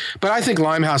information. But I think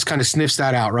Limehouse kind of sniffs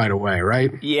that out right away,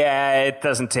 right? Yeah, it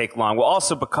doesn't take long. Well,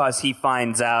 also because he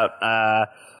finds out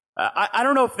I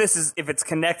don't know if it's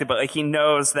connected, but like he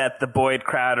knows that the Boyd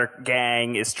Crowder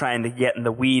gang is trying to get in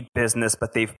the weed business,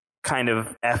 but they've kind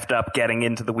of effed up getting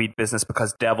into the weed business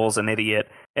because Devil's an idiot.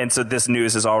 And so this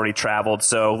news has already traveled.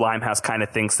 So Limehouse kind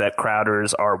of thinks that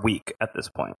Crowders are weak at this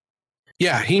point.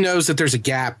 Yeah, he knows that there's a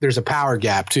gap. There's a power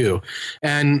gap too.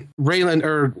 And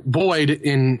Boyd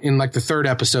in like the third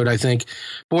episode, I think,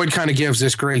 Boyd kind of gives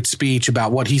this great speech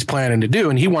about what he's planning to do.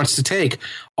 And he wants to take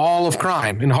all of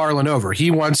crime in Harlan over.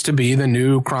 He wants to be the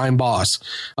new crime boss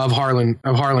of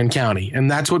Harlan County.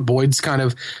 And that's what Boyd's kind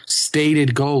of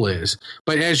stated goal is.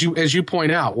 But as you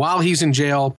point out, while he's in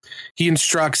jail, he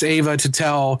instructs Ava to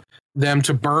tell them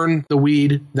to burn the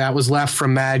weed that was left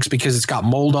from Mags because it's got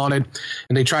mold on it,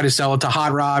 and they try to sell it to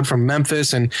Hot Rod from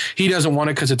Memphis, and he doesn't want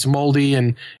it because it's moldy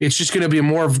and it's just going to be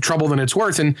more of trouble than it's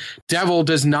worth. And Devil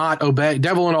does not obey.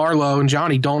 Devil and Arlo and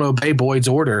Johnny don't obey Boyd's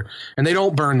order, and they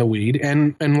don't burn the weed.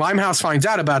 And Limehouse finds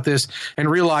out about this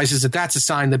and realizes that that's a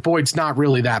sign that Boyd's not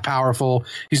really that powerful.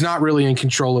 He's not really in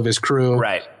control of his crew.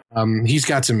 Right. He's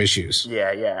got some issues.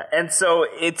 Yeah. And so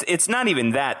it's not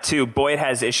even that, too. Boyd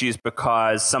has issues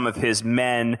because some of his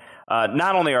men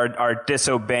not only are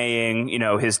disobeying,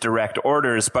 his direct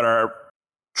orders, but are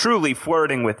truly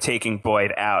flirting with taking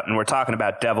Boyd out. And we're talking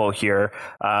about Devil here,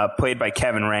 played by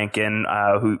Kevin Rankin,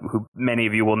 who many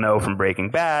of you will know from Breaking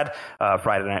Bad,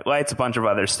 Friday Night Lights, a bunch of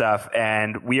other stuff.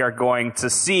 And we are going to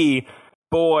see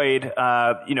Boyd,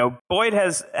 Boyd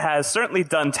has certainly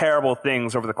done terrible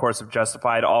things over the course of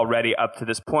Justified already up to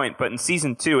this point. But in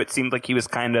season 2, it seemed like he was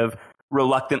kind of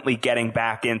reluctantly getting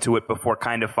back into it before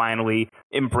kind of finally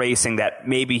embracing that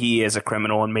maybe he is a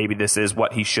criminal and maybe this is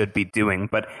what he should be doing.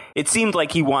 But it seemed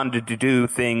like he wanted to do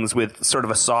things with sort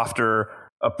of a softer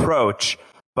approach.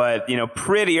 But,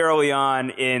 pretty early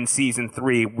on in season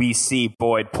 3, we see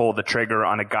Boyd pull the trigger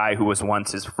on a guy who was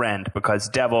once his friend, because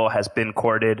Devil has been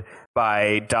courted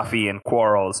by Duffy and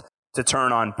Quarles to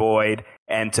turn on Boyd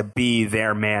and to be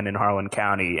their man in Harlan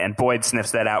County. And Boyd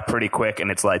sniffs that out pretty quick, and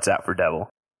it's lights out for Devil.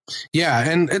 Yeah,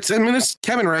 and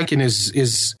Kevin Rankin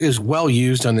is well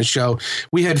used on the show.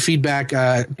 We had feedback.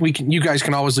 You guys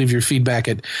can always leave your feedback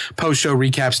at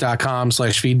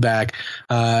postshowrecaps.com/feedback.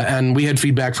 And we had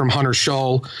feedback from Hunter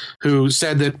Scholl, who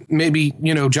said that maybe,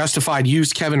 Justified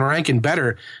used Kevin Rankin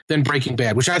better than Breaking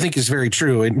Bad, which I think is very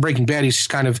true. In Breaking Bad, he's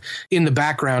kind of in the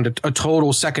background, a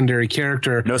total secondary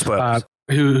character. No spoilers.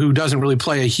 Who doesn't really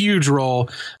play a huge role,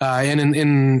 and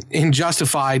in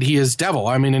Justified he is Devil.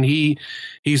 I mean, and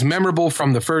he's memorable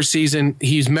from the first season.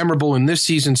 He's memorable in this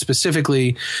season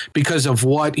specifically because of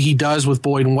what he does with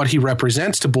Boyd and what he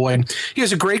represents to Boyd. He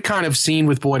has a great kind of scene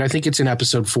with Boyd. I think it's in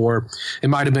episode 4. It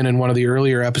might have been in one of the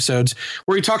earlier episodes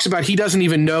where he talks about he doesn't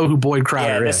even know who Boyd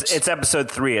Crowder is. It's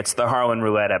episode 3. It's the Harlan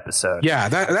Roulette episode. Yeah,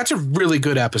 that's a really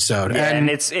good episode. Yeah, and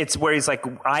it's where he's like,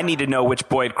 I need to know which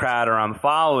Boyd Crowder I'm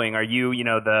following. Are you,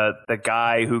 the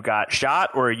guy who got shot,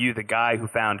 or are you the guy who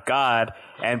found God?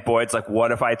 And Boyd's like,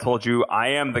 what if I told you I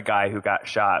am the guy who got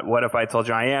shot? What if I told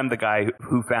you I am the guy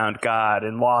who found God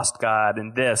and lost God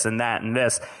and this and that and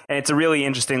this? And it's a really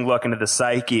interesting look into the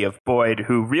psyche of Boyd,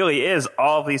 who really is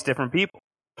all of these different people.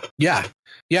 Yeah,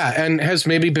 and has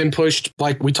maybe been pushed,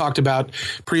 like we talked about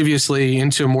previously,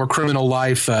 into a more criminal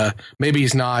life. Maybe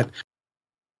he's not,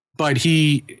 but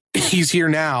he's here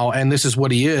now, and this is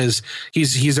what he is.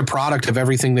 He's a product of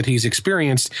everything that he's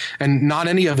experienced, and not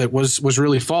any of it was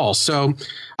really false. So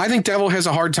I think Devil has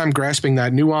a hard time grasping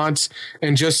that nuance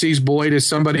and just sees Boyd as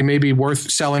somebody maybe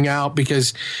worth selling out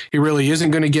because he really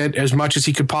isn't going to get as much as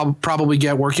he could probably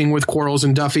get working with Quarles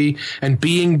and Duffy and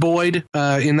being Boyd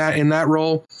in that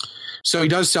role. So he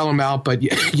does sell him out, but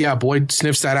yeah, Boyd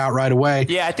sniffs that out right away.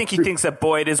 Yeah, I think he thinks that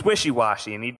Boyd is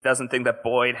wishy-washy, and he doesn't think that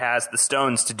Boyd has the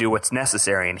stones to do what's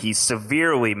necessary, and he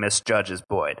severely misjudges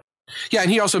Boyd. Yeah, and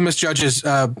he also misjudges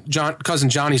Cousin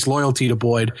Johnny's loyalty to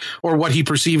Boyd, or what he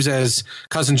perceives as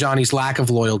Cousin Johnny's lack of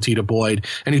loyalty to Boyd,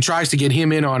 and he tries to get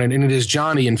him in on it, and it is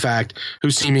Johnny, in fact, who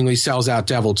seemingly sells out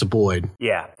Devil to Boyd.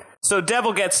 Yeah. So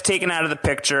Devil gets taken out of the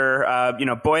picture.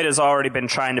 Boyd has already been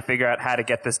trying to figure out how to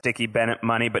get this Dickie Bennett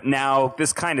money, but now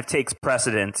this kind of takes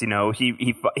precedence.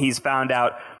 He's found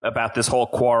out about this whole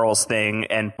Quarles thing,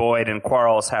 and Boyd and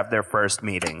Quarles have their first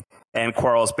meeting. And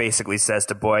Quarles basically says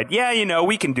to Boyd, yeah,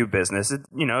 we can do business.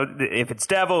 If it's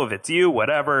Devil, if it's you,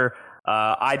 whatever.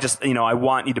 I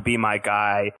want you to be my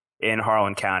guy in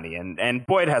Harlan County. And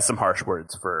Boyd has some harsh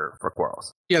words for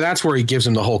Quarles. Yeah, that's where he gives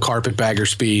him the whole carpetbagger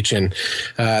speech, and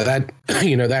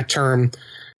that term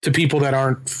to people that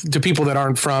aren't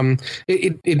from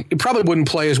it probably wouldn't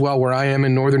play as well where I am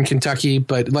in northern Kentucky,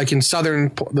 but like in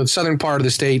the southern part of the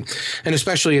state, and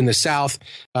especially in the South,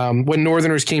 when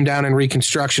Northerners came down in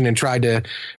Reconstruction and tried to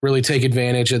really take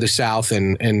advantage of the South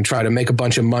and try to make a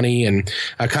bunch of money, and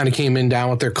kind of came in down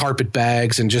with their carpet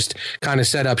bags and just kind of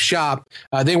set up shop,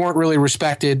 they weren't really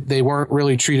respected. They weren't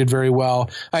really treated very well,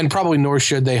 and probably nor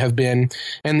should they have been.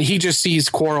 And Boyd just sees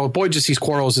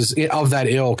Quarles as of that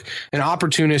ilk, an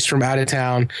opportunist from out of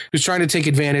town who's trying to take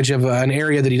advantage of an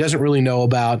area that he doesn't really know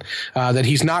about, that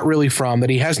he's not really from, that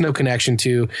he has no connection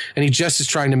to, and he just is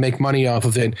trying to make money off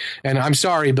of it. And I'm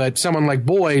sorry, but someone like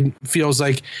Boyd feels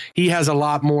like he has a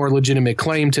lot more legitimate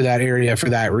claim to that area for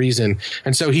that reason.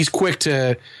 And so he's quick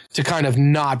to kind of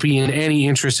not be in any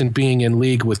interest in being in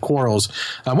league with Quarles,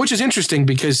 which is interesting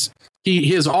because he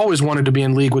has always wanted to be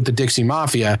in league with the Dixie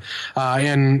Mafia,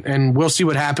 and we'll see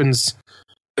what happens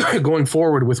going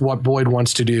forward with what Boyd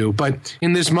wants to do. But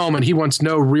in this moment, he wants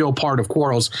no real part of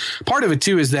Quarles. Part of it,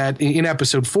 too, is that in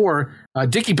episode 4,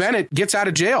 Dickie Bennett gets out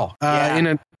of jail in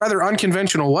a rather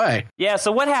unconventional way. Yeah,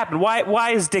 so what happened?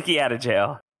 Why is Dickie out of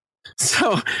jail?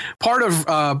 So part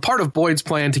of Boyd's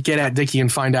plan to get at Dickie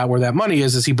and find out where that money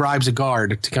is he bribes a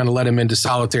guard to kind of let him into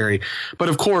solitary. But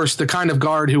of course, the kind of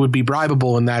guard who would be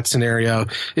bribable in that scenario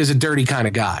is a dirty kind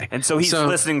of guy. And so he's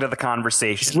listening to the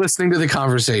conversation. He's listening to the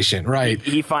conversation, right.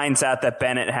 He finds out that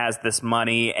Bennett has this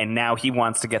money, and now he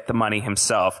wants to get the money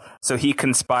himself. So he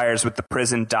conspires with the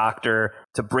prison doctor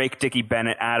to break Dickie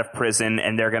Bennett out of prison,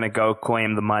 and they're going to go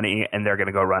claim the money, and they're going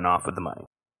to go run off with the money.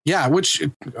 Yeah, which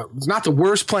is not the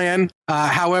worst plan.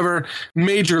 However,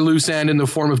 major loose end in the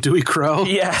form of Dewey Crow.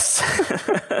 Yes.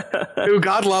 Who,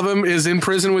 God love him, is in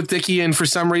prison with Dickie and for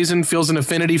some reason feels an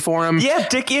affinity for him. Yeah,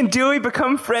 Dickie and Dewey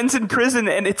become friends in prison,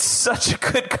 and it's such a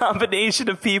good combination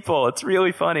of people. It's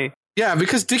really funny. Yeah,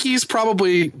 because Dickie's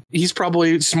probably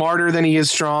smarter than he is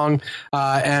strong,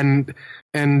 and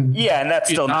yeah, and that's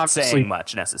still not saying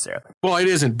much necessarily. Well, it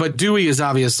isn't, but Dewey is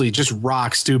obviously just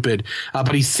rock stupid,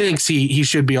 but he thinks he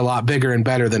should be a lot bigger and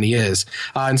better than he is,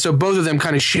 and so both of them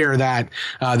kind of share that.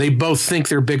 They both think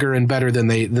they're bigger and better than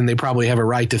they probably have a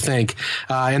right to think,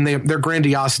 and their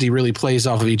grandiosity really plays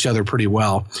off of each other pretty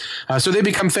well. So they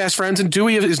become fast friends, and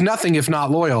Dewey is nothing if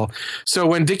not loyal. So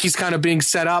when Dickie's kind of being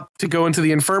set up to go into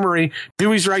the infirmary,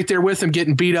 Dewey's right there with him,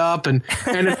 getting beat up and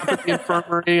ended up at the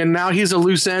infirmary, and now he's a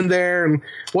loose end there, and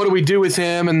what do we do with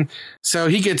him? And so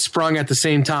he gets sprung at the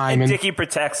same time. And Dickie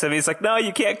protects him. He's like, no,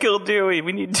 you can't kill Dewey.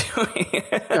 We need Dewey.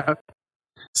 Yeah.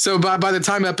 So by the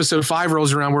time episode 5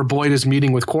 rolls around, where Boyd is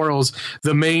meeting with Quarles,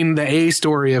 the A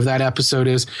story of that episode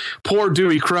is poor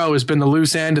Dewey Crow has been the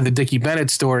loose end of the Dickie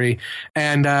Bennett story.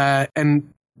 And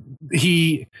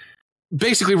he...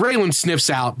 Basically, Raylan sniffs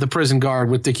out the prison guard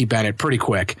with Dickie Bennett pretty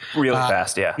quick. Really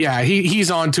fast, yeah. Yeah,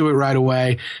 he's onto it right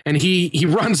away, and he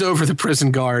runs over the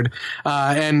prison guard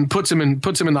and puts him in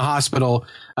the hospital.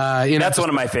 That's one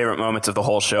of my favorite moments of the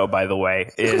whole show, by the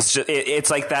way. Is just, it's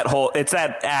like it's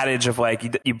that adage of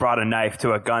like you brought a knife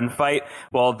to a gunfight.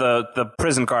 Well, the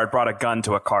prison guard brought a gun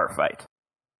to a car fight.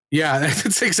 Yeah,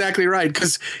 that's exactly right.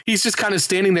 Because he's just kind of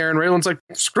standing there, and Raylan's like,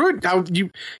 "Screw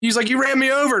it!" He's like, "You ran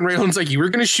me over," and Raylan's like, "You were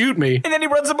going to shoot me," and then he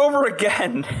runs him over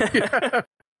again. Yeah.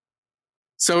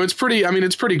 So it's pretty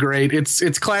great.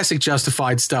 It's classic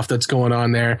Justified stuff that's going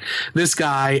on there. This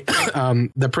guy,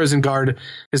 the prison guard,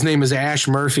 his name is Ash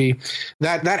Murphy.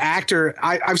 That actor,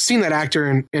 I've seen that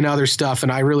actor in other stuff,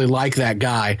 and I really like that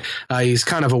guy. He's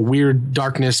kind of a weird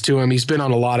darkness to him. He's been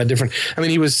on a lot of different. I mean,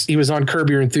 he was on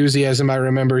Curb Your Enthusiasm. I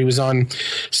remember he was on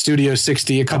Studio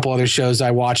 60, a couple other shows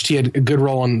I watched. He had a good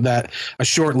role on a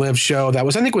short-lived show that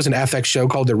was, I think, was an FX show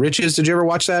called The Riches. Did you ever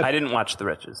watch that? I didn't watch The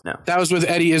Riches. No. That was with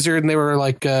Eddie Izzard, and they were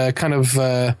like kind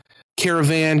of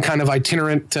caravan, kind of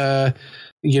itinerant,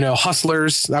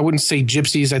 hustlers. I wouldn't say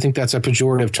gypsies. I think that's a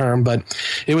pejorative term, but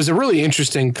it was a really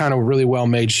interesting, kind of really well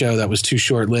made show that was too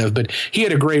short lived. But he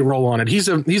had a great role on it.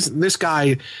 This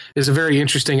guy is a very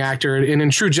interesting actor, and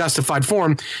in true Justified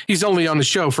form, he's only on the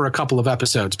show for a couple of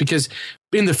episodes because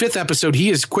in the 5th episode, he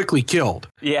is quickly killed.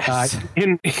 Yes.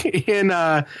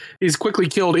 He's quickly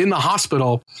killed in the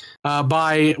hospital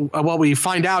by what we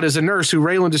find out is a nurse who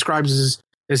Raylan describes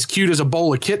as cute as a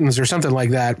bowl of kittens or something like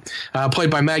that, played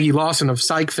by Maggie Lawson of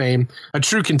Psych fame, a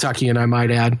true Kentuckian, I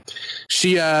might add.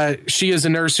 She is a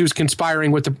nurse who's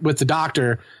conspiring with the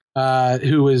doctor,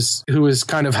 who is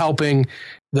kind of helping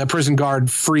the prison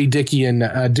guard free Dickie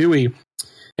and Dewey.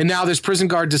 And now this prison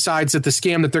guard decides that the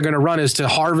scam that they're going to run is to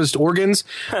harvest organs,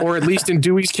 or at least in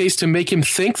Dewey's case, to make him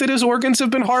think that his organs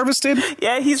have been harvested.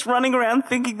 Yeah, he's running around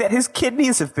thinking that his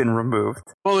kidneys have been removed.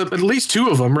 Well, at least 2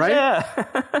 of them, right?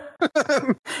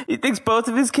 Yeah. He thinks both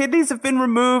of his kidneys have been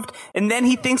removed, and then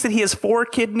he thinks that he has 4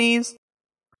 kidneys.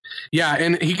 Yeah,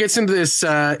 and he gets into this.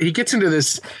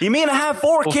 You mean I have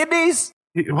 4 kidneys?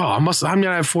 Well, I'm going to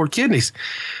have 4 kidneys.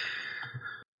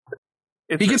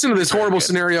 He gets into this horrible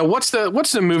scenario. What's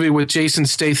the movie with Jason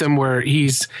Statham where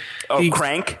he's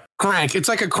Crank? Crank. It's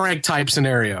like a Crank type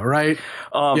scenario, right?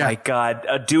 Oh my God.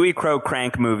 A Dewey Crow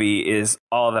Crank movie is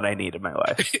all that I need in my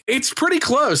life. It's pretty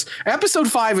close.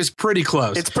 Episode 5 is pretty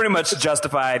close. It's pretty much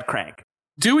Justified Crank.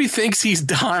 Dewey thinks he's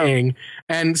dying,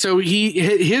 and so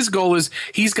his goal is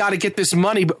he's got to get this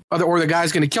money, or the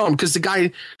guy's going to kill him, because the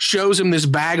guy shows him this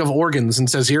bag of organs and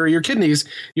says, "Here are your kidneys.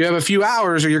 You have a few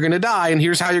hours, or you're going to die, and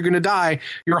here's how you're going to die.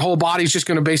 Your whole body's just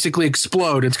going to basically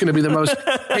explode. It's going to be the most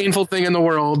painful thing in the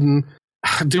world." And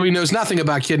Dewey knows nothing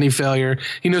about kidney failure.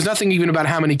 He knows nothing even about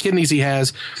how many kidneys he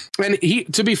has. And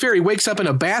to be fair, he wakes up in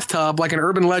a bathtub like an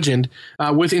urban legend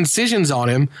with incisions on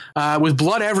him, with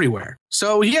blood everywhere.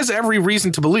 So he has every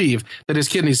reason to believe that his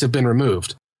kidneys have been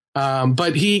removed.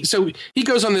 But he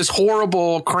goes on this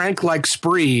horrible Crank-like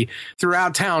spree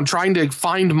throughout town trying to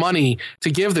find money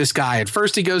to give this guy. At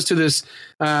first he goes to this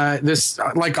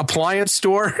like appliance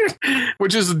store,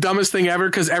 which is the dumbest thing ever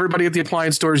because everybody at the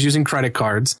appliance store is using credit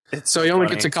cards. So he only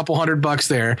gets a couple $100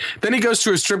 there. Then he goes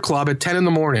to a strip club at 10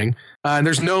 a.m. And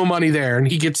there's no money there, and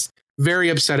he gets very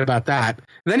upset about that.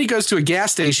 And then he goes to a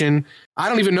gas station. I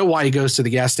don't even know why he goes to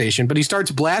the gas station, but he starts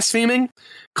blaspheming,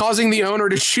 causing the owner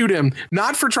to shoot him,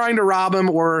 not for trying to rob him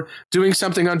or doing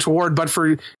something untoward, but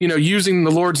for, using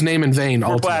the Lord's name in vain.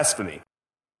 For blasphemy.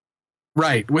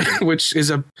 Right, which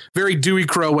is a very Dewey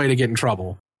Crow way to get in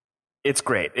trouble. It's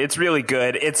great. It's really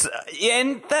good.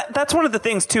 And that's one of the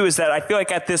things too, is that I feel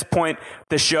like at this point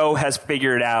the show has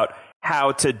figured out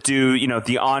how to do,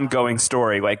 the ongoing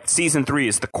story. Like season 3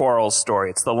 is the Quarles story.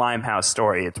 It's the Limehouse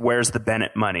story. It's where's the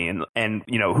Bennett money and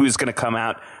who's going to come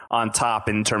out on top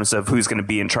in terms of who's going to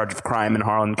be in charge of crime in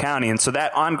Harlan County. And so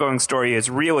that ongoing story is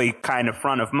really kind of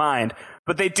front of mind.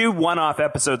 But they do one-off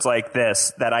episodes like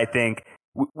this that I think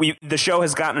the show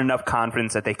has gotten enough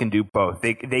confidence that they can do both.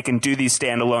 They can do these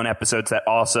standalone episodes that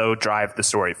also drive the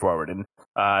story forward, and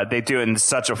they do it in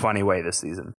such a funny way this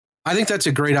season. I think that's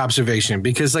a great observation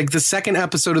because like the second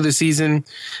episode of the season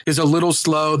is a little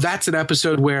slow. That's an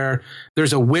episode where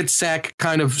there's a WITSEC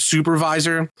kind of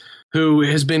supervisor who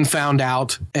has been found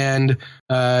out, and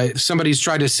somebody's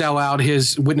tried to sell out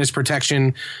his witness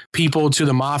protection people to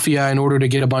the mafia in order to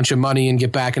get a bunch of money and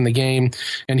get back in the game.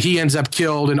 And he ends up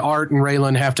killed, and Art and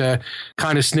Raylan have to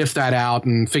kind of sniff that out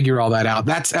and figure all that out.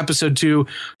 That's episode 2,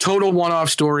 total one-off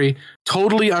story,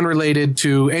 totally unrelated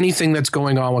to anything that's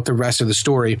going on with the rest of the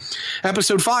story.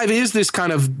 Episode 5 is this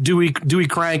kind of Dewey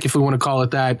Crank, if we want to call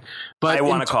it that. But I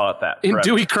want to call it that. In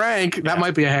Dewey Crank, that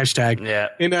might be a hashtag. Yeah.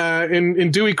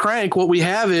 In Dewey Crank, what we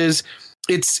have is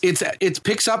it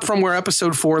picks up from where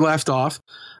episode 4 left off.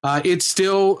 It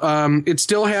still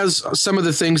has some of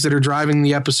the things that are driving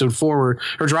the episode forward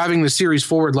or driving the series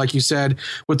forward, like you said,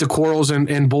 with the Quarles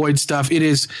and Boyd stuff. It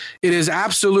is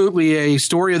absolutely a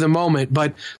story of the moment,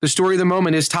 but the story of the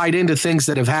moment is tied into things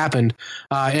that have happened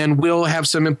and will have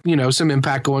some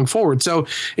impact going forward. So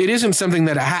it isn't something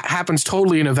that happens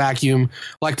totally in a vacuum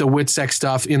like the WITSEC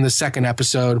stuff in the second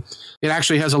episode. It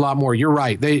actually has a lot more. You're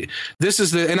right.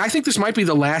 And I think this might be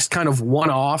the last kind of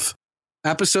one-off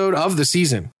episode of the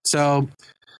season. So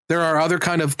there are other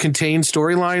kind of contained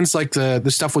storylines like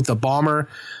the stuff with the bomber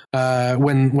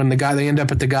when they end up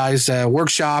at the guy's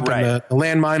workshop, right, and the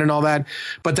landmine and all that.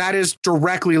 But that is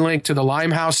directly linked to the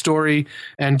Limehouse story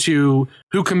and to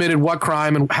who committed what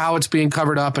crime and how it's being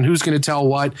covered up and who's going to tell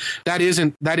what. That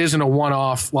isn't a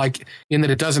one-off, like in that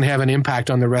it doesn't have an impact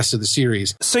on the rest of the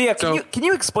series. So yeah, can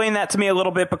you explain that to me a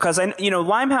little bit? Because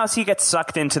Limehouse, he gets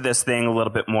sucked into this thing a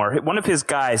little bit more. One of his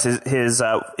guys,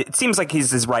 it seems like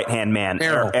he's his right-hand man,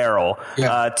 Errol,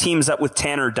 yeah, teams up with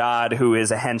Tanner Dodd, who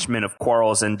is a henchman of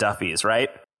Quarles and Duffy's, right?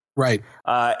 Right.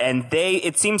 And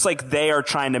it seems like they are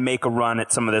trying to make a run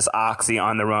at some of this Oxy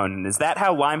on their own. And is that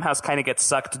how Limehouse kind of gets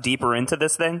sucked deeper into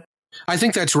this thing? I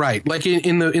think that's right. Like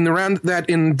in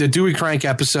the Dewey Crank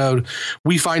episode,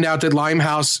 we find out that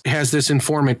Limehouse has this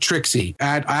informant Trixie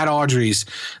at Audrey's,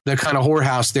 the kind of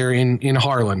whorehouse there in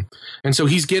Harlan, and so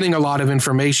he's getting a lot of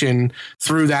information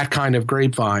through that kind of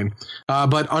grapevine.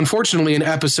 But unfortunately, in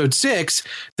episode 6,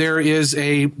 there is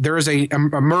a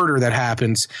murder that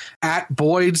happens at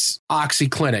Boyd's Oxy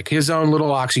clinic, his own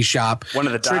little Oxy shop. One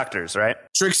of the doctors, right?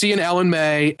 Trixie and Ellen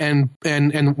May and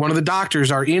one of the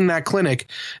doctors are in that clinic,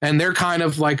 and they're kind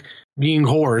of like being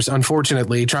whores,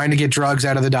 unfortunately, trying to get drugs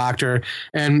out of the doctor.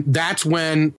 And that's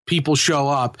when people show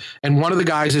up. And one of the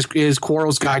guys is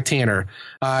Quarles' guy, Tanner.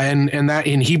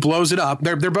 And he blows it up.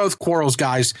 They're both Quarles'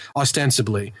 guys,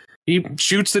 ostensibly. He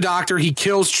shoots the doctor. He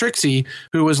kills Trixie,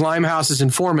 who was Limehouse's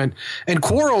informant. And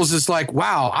Quarles is like,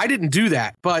 wow, I didn't do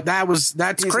that. But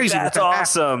that's crazy. That's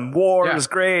awesome. War is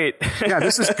great. Yeah,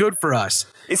 this is good for us.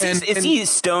 Is he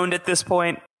stoned at this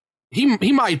point?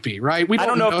 He might be, right? I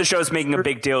don't know if the show's making a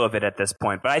big deal of it at this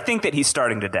point, but I think that he's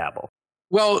starting to dabble.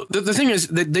 Well, the thing is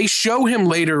that they show him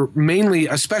later,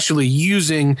 especially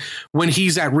using when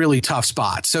he's at really tough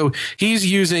spots. So he's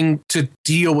using to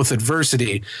deal with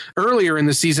adversity. Earlier in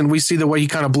the season, we see the way he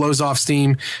kind of blows off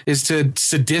steam is to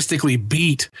sadistically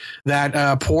beat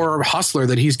that poor hustler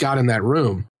that he's got in that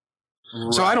room.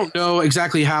 Right. So I don't know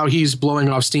exactly how he's blowing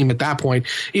off steam at that point.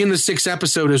 In the 6th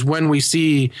episode is when we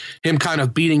see him kind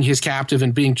of beating his captive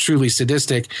and being truly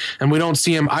sadistic. And we don't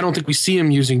see him. I don't think we see him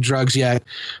using drugs yet.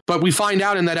 But we find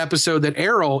out in that episode that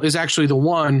Errol is actually the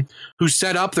one who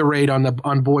set up the raid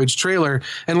on Boyd's trailer.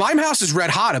 And Limehouse is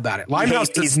red hot about it. Limehouse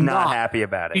he's not happy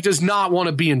about it. He does not want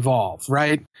to be involved,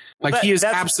 right? Like he is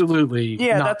absolutely.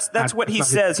 Yeah, that's what he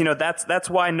says. That's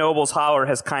why Noble's Holler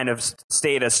has kind of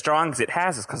stayed as strong as it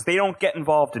has, is because they don't get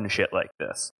involved in shit like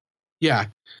this. Yeah,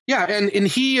 and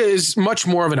he is much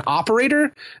more of an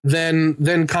operator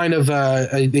than kind of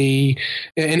an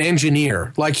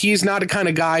engineer. Like he's not a kind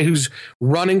of guy who's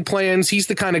running plans. He's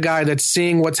the kind of guy that's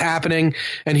seeing what's happening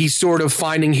and he's sort of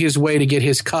finding his way to get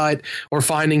his cut or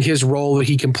finding his role that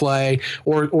he can play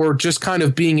or just kind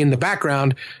of being in the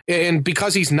background. And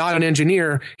because he's not an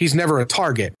engineer, he's never a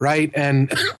target, right?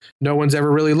 And no one's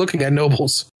ever really looking at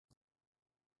Nobles.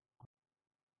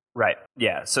 Right.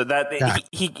 Yeah. So that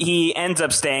he ends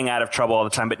up staying out of trouble all the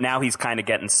time, but now he's kind of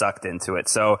getting sucked into it.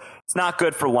 So it's not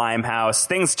good for Limehouse.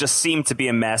 Things just seem to be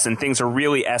a mess, and things are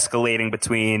really escalating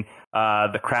between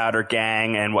the Crowder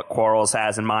gang and what Quarles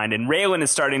has in mind. And Raylan is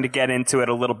starting to get into it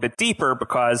a little bit deeper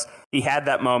because he had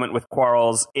that moment with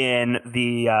Quarles in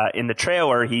the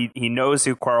trailer. He knows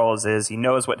who Quarles is. He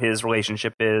knows what his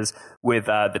relationship is with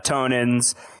the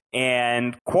Tonans,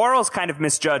 and Quarles kind of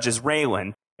misjudges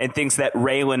Raylan and thinks that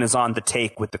Raylan is on the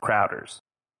take with the Crowders.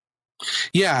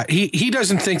 Yeah, he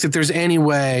doesn't think that there's any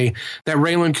way that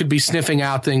Raylan could be sniffing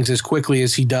out things as quickly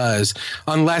as he does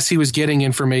unless he was getting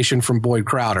information from Boyd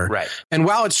Crowder. Right. And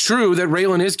while it's true that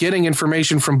Raylan is getting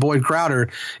information from Boyd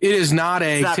Crowder, it is not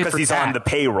a... It's not because he's on the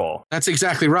payroll. That's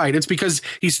exactly right. It's because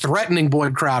he's threatening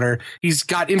Boyd Crowder. He's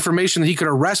got information that he could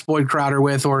arrest Boyd Crowder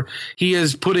with, or he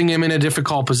is putting him in a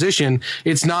difficult position.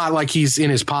 It's not like he's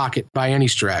in his pocket by any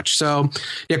stretch. So,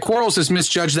 yeah, Quarles has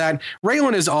misjudged that.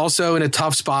 Raylan is also in a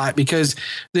tough spot because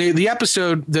the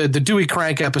episode, the Dewey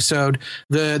Crank episode,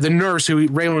 the nurse who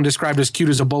Raylan described as cute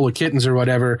as a bowl of kittens or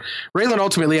whatever, Raylan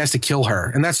ultimately has to kill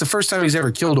her. And that's the first time he's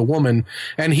ever killed a woman.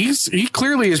 And he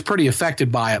clearly is pretty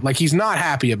affected by it. Like, he's not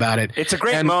happy about it. It's a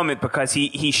great moment because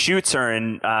he shoots her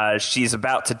and she's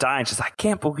about to die and she's like, I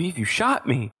can't believe you shot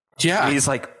me. Yeah. And he's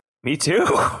like, me too.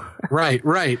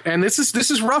 Right. And this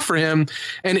is rough for him.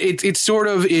 And it sort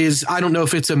of is, I don't know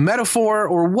if it's a metaphor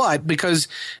or what, because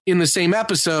in the same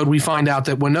episode, we find out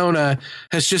that Winona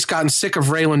has just gotten sick of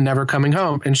Raylan never coming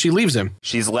home and she leaves him.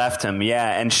 She's left him.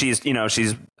 Yeah. And she's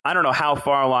I don't know how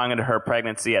far along into her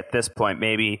pregnancy at this point,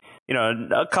 maybe,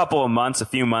 a couple of months, a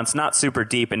few months, not super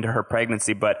deep into her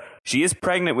pregnancy, but she is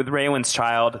pregnant with Raylan's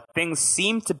child. Things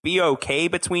seem to be okay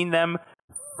between them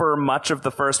for much of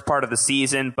the first part of the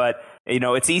season, but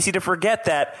it's easy to forget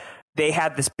that they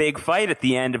had this big fight at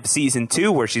the end of season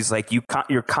 2 where she's like,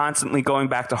 you're constantly going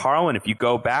back to Harlan. If you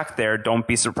go back there, don't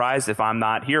be surprised if I'm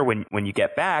not here when you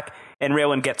get back. And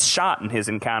Raylan gets shot in his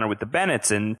encounter with the Bennetts,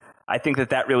 and I think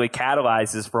that really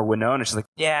catalyzes for Winona. She's like,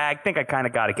 yeah, I think I kind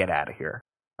of got to get out of here.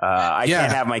 I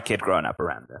can't have my kid growing up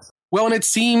around this. Well, and it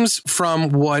seems from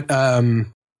what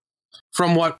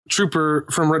Trooper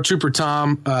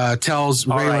Tom tells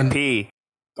Raylan,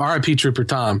 R.I.P. Trooper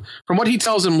Tom, from what he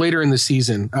tells him later in the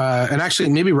season, and actually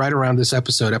maybe right around this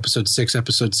episode 6,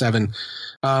 episode 7,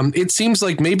 it seems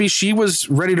like maybe she was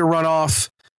ready to run off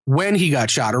when he got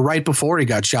shot or right before he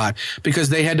got shot, because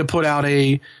they had to put out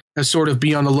a sort of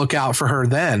be on the lookout for her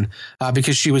then,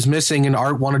 because she was missing and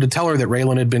Art wanted to tell her that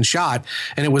Raylan had been shot,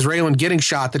 and it was Raylan getting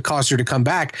shot that caused her to come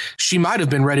back. She might have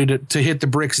been ready to hit the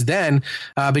bricks then,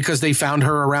 because they found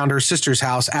her around her sister's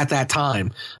house at that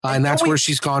time, and that's where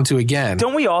she's gone to again.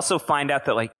 Don't we also find out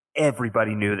that like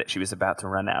everybody knew that she was about to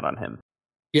run out on him?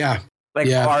 Yeah.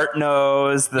 Art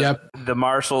knows, the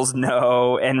marshals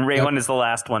know, and Raylan is the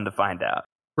last one to find out.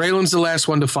 Raylan's the last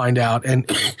one to find out, and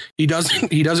he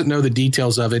doesn't know the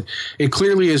details of it. It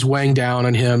clearly is weighing down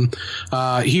on him.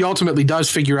 He ultimately does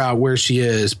figure out where she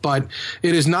is, but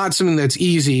it is not something that's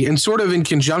easy. And sort of in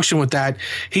conjunction with that,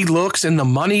 he looks, and the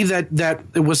money that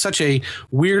it was such a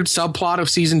weird subplot of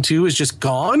season 2 is just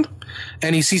gone.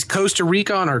 And he sees Costa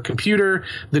Rica on her computer.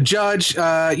 The judge,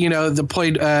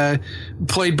 played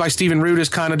by Stephen Root, is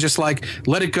kind of just like,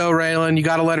 let it go, Raylan. You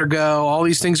got to let her go. All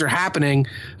these things are happening.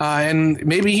 And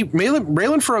maybe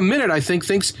Raylan for a minute, I think,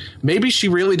 thinks maybe she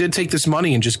really did take this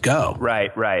money and just go.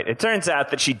 Right. It turns out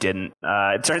that she didn't.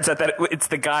 It turns out that it's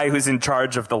the guy who's in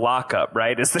charge of the lockup,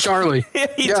 right? It's Charlie.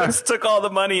 He just took all the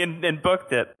money and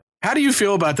booked it. How do you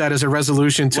feel about that as a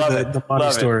resolution to the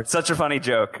money story? Such a funny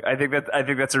joke. I think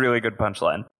that's a really good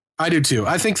punchline. I do too.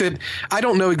 I think that I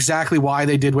don't know exactly why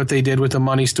they did what they did with the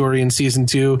money story in season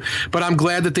 2, but I'm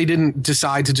glad that they didn't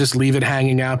decide to just leave it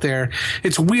hanging out there.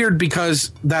 It's weird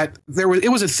because it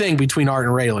was a thing between Art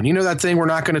and Raylan. You know, that thing we're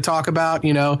not going to talk about,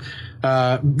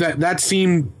 that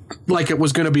seemed like it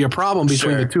was going to be a problem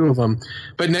between the two of them.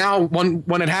 But now when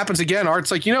it happens again, Art's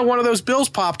like, one of those bills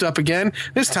popped up again.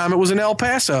 This time it was in El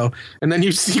Paso. And then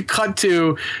you cut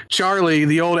to Charlie,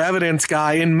 the old evidence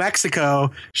guy in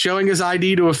Mexico, showing his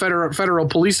ID to a federal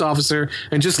police officer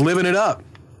and just living it up.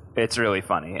 It's really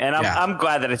funny. And I'm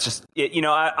glad that it's just,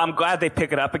 I'm glad they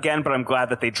pick it up again, but I'm glad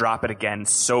that they drop it again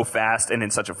so fast and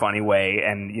in such a funny way.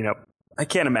 And, I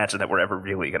can't imagine that we're ever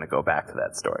really going to go back to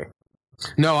that story.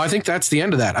 No, I think that's the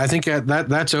end of that. I think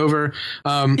that's over.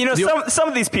 Some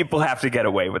of these people have to get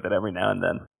away with it every now and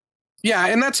then. Yeah,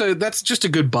 and that's just a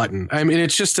good button. I mean,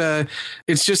 it's just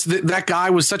that guy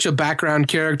was such a background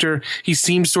character. He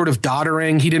seemed sort of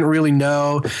doddering. He didn't really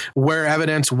know where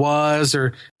evidence was,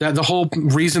 or that the whole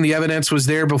reason the evidence was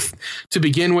there to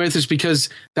begin with is because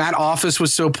that office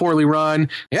was so poorly run.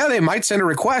 Yeah, they might send a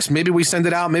request. Maybe we send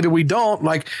it out. Maybe we don't.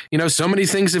 Like, so many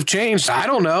things have changed. I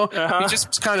don't know. He just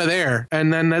was kind of there.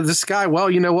 And then this guy,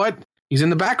 well, you know what? He's in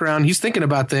the background. He's thinking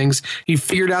about things. He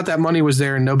figured out that money was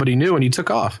there and nobody knew, and he took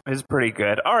off. It's pretty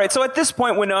good. All right, so at this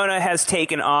point, Winona has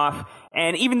taken off,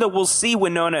 and even though we'll see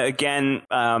Winona again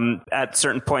at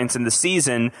certain points in the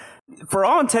season, for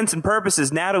all intents and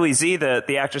purposes, Natalie Zee,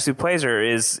 the actress who plays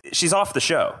her, she's off the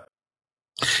show.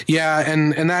 Yeah,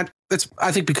 and that's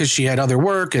I think because she had other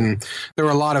work and there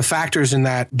were a lot of factors in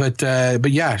that. But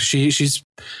yeah, she's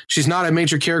not a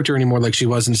major character anymore like she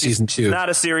was in season 2. Not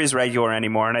a series regular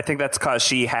anymore, and I think that's because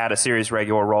she had a series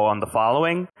regular role on The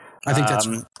Following. I think that's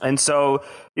and so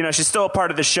she's still a part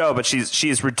of the show, but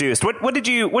she's reduced. What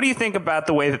do you think about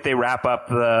the way that they wrap up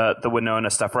the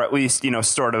Winona stuff, or at least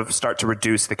sort of start to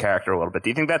reduce the character a little bit? Do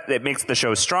you think that it makes the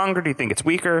show stronger? Do you think it's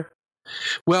weaker?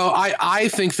 Well, I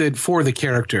think that for the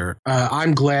character,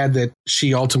 I'm glad that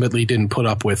she ultimately didn't put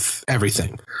up with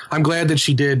everything. I'm glad that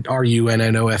she did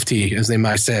RUNNOFT, as they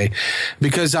might say,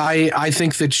 because I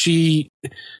think that she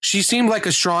seemed like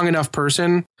a strong enough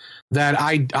person that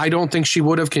I don't think she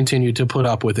would have continued to put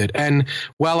up with it. And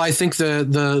while I think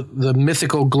the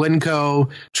mythical Glencoe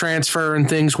transfer and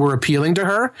things were appealing to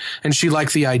her, and she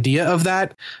liked the idea of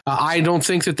that, I don't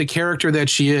think that the character that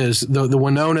she is, the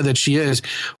Winona that she is,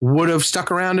 would have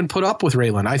stuck around and put up with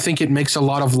Raylan. I think it makes a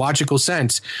lot of logical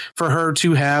sense for her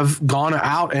to have gone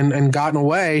out and gotten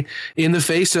away in the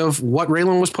face of what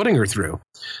Raylan was putting her through.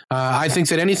 I think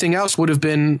that anything else would have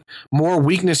been more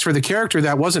weakness for the character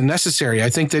that wasn't necessary. I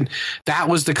think that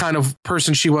was the kind of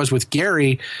person she was with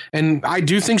Gary. And I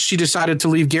do think she decided to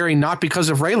leave Gary not because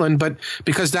of Raylan, but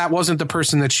because that wasn't the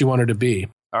person that she wanted to be.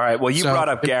 All right. Well, you brought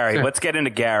up Gary. Let's get into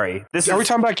Gary. Are we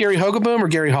talking about Gary Hogaboom or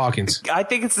Gary Hawkins? I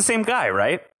think it's the same guy,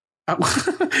 right?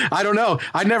 I don't know.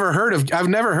 I've never heard of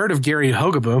Gary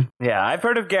Hogaboom. Yeah, I've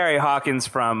heard of Gary Hawkins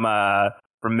from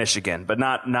Michigan, but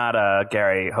not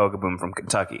Gary Hogaboom from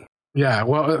Kentucky. Yeah,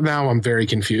 well, now I'm very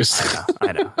confused.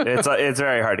 I know. It's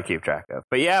very hard to keep track of.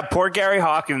 But yeah, poor Gary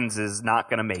Hawkins is not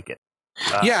going to make it.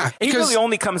 He really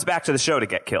only comes back to the show to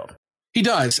get killed. He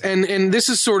does, and this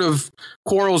is sort of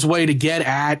Quarrel's way to get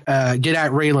at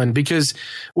Raylan, because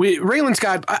Raylan's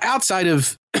got outside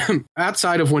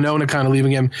of Winona kind of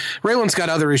leaving him, Raylan's got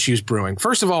other issues brewing.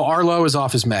 First of all, Arlo is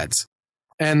off his meds,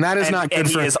 and that is not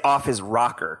good for him. He is off his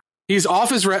rocker. He's off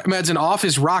his meds and off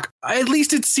his rock. At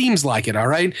least it seems like it. All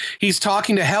right. He's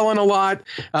talking to Helen a lot.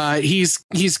 He's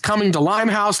coming to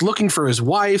Limehouse looking for his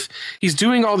wife. He's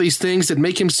doing all these things that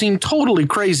make him seem totally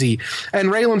crazy. And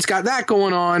Raylan's got that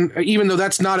going on, even though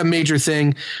that's not a major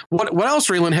thing. What else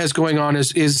Raylan has going on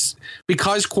is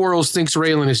because Quarles thinks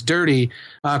Raylan is dirty.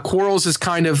 Quarles has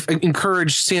kind of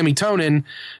encouraged Sammy Tonin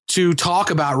to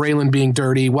talk about Raylan being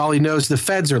dirty while he knows the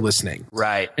feds are listening.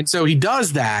 Right. And so he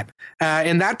does that.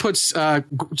 And that puts,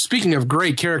 speaking of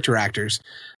great character actors,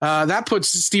 that puts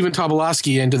Stephen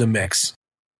Tobolowsky into the mix.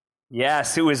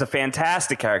 Yes, who is a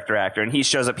fantastic character actor, and he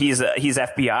shows up. He's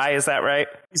FBI, is that right?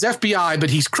 He's FBI, but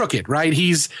he's crooked, right?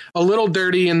 He's a little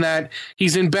dirty in that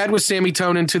he's in bed with Sammy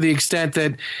Tonin to the extent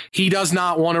that he does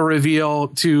not want to reveal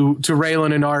to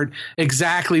Raylan and Art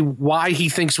exactly why he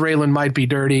thinks Raylan might be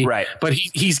dirty. Right. But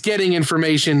he's getting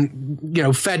information,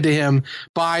 fed to him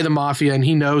by the mafia, and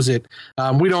he knows it.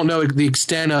 We don't know the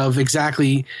extent of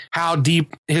exactly how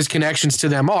deep his connections to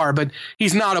them are, but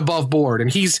he's not above board,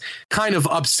 and he's kind of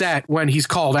upset when he's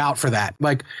called out for that.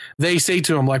 Like, they say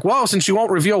to him, like, well, since you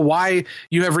won't reveal why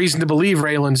you have reason to believe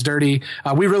Raylan's dirty,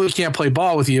 we really can't play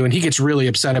ball with you. And he gets really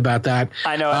upset about that.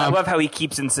 I know. I love how he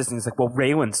keeps insisting. He's like, well,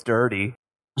 Raylan's dirty.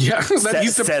 Yeah.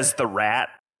 Says the rat.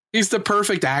 He's the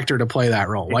perfect actor to play that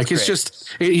role.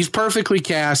 He's perfectly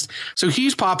cast. So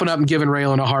he's popping up and giving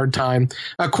Raylan a hard time.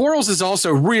 Quarles is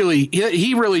also really turns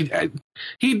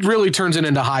it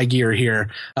into high gear here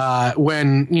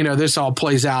when this all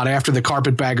plays out after the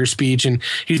carpetbagger speech, and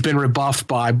he's been rebuffed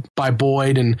by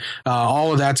Boyd, and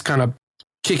all of that's kind of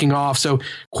kicking off. So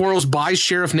Quarles buys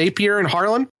Sheriff Napier in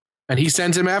Harlan, and he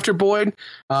sends him after Boyd,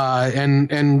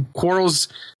 and Quarles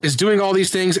is doing all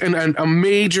these things. And a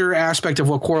major aspect of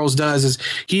what Quarles does is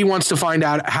he wants to find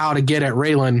out how to get at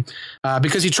Raylan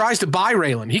because he tries to buy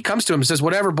Raylan. He comes to him and says,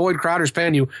 whatever Boyd Crowder's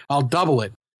paying you, I'll double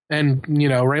it. And,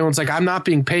 Raylan's like, I'm not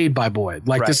being paid by Boyd.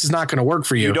 Like, This is not going to work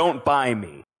for you. You don't buy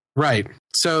me. Right.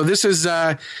 So this is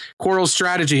Quarles'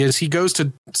 strategy is he goes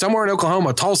to somewhere in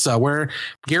Oklahoma, Tulsa, where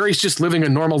Gary's just living a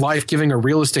normal life, giving a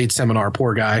real estate seminar,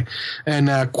 poor guy. And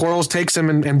Quarles takes him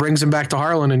and brings him back to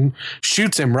Harlan and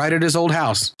shoots him right at his old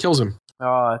house, kills him.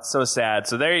 Oh, it's so sad.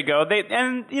 So there you go.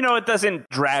 It doesn't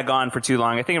drag on for too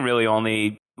long. I think it really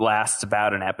only lasts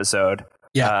about an episode.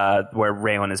 Yeah. Where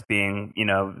Raylan is being,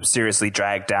 seriously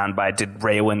dragged down by, did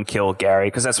Raylan kill Gary?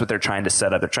 Because that's what they're trying to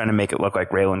set up. They're trying to make it look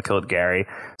like Raylan killed Gary.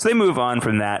 So they move on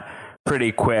from that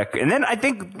pretty quick. And then I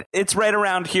think it's right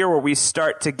around here where we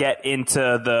start to get into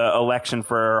the election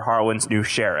for Harlan's new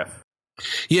sheriff.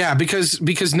 Yeah, because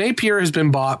Napier has been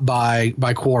bought by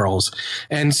Quarles,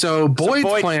 and so Boyd's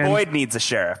plan. Boyd needs a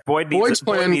sheriff. Boyd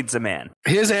needs a man.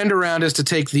 His end around is to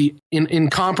take the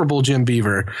incomparable Jim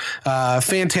Beaver,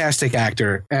 fantastic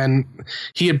actor, and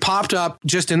he had popped up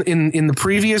just in the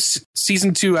previous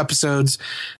season 2 episodes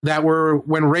that were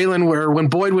when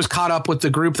Boyd was caught up with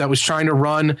the group that was trying to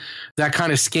run that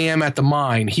kind of scam at the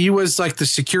mine. He was like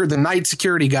the night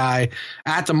security guy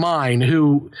at the mine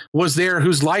who was there,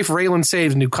 whose life Raylan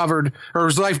saved and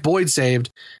whose life Boyd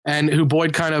saved, and who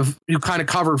kind of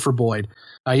covered for Boyd.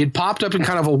 He had popped up in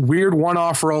kind of a weird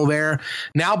one-off role there.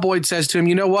 Now Boyd says to him,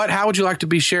 "You know what? How would you like to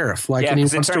be sheriff?" And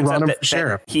he wants to run him for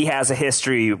sheriff. He has a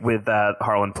history with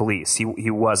Harlan Police. He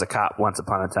was a cop once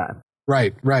upon a time.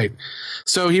 Right.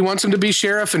 So he wants him to be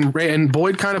sheriff, and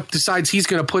Boyd kind of decides he's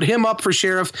going to put him up for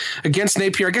sheriff against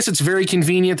Napier. I guess it's very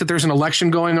convenient that there's an election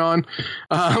going on,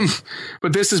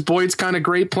 but this is Boyd's kind of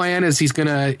great plan. Is he's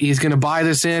gonna buy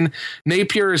this in.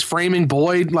 Napier is framing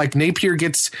Boyd. Like Napier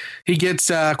gets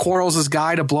Quarles'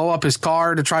 guy to blow up his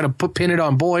car to try to pin it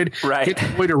on Boyd. Right. Gets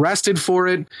Boyd arrested for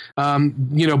it.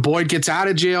 Boyd gets out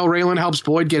of jail. Raylan helps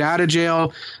Boyd get out of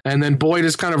jail, and then Boyd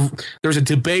is there's a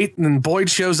debate, and then Boyd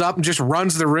shows up and just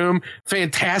runs the room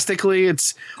fantastically. I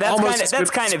was going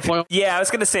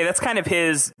to say that's kind of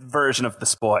his version of The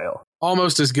Spoil.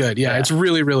 Almost as good. Yeah. It's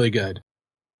really, really good.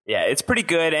 Yeah, it's pretty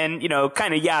good. And,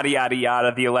 kind of yada, yada,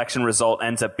 yada. The election result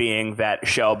ends up being that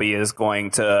Shelby is going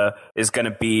to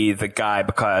be the guy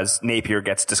because Napier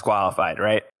gets disqualified,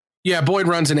 right? Yeah, Boyd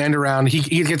runs an end around.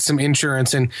 He gets some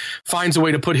insurance and finds a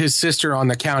way to put his sister on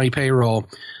the county payroll,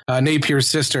 Napier's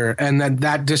sister, and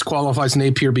that disqualifies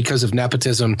Napier because of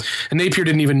nepotism. And Napier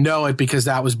didn't even know it because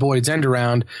that was Boyd's end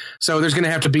around. So there's going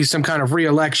to have to be some kind of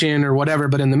re-election or whatever.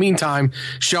 But in the meantime,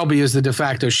 Shelby is the de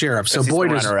facto sheriff. So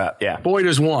Boyd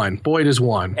is one.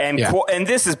 And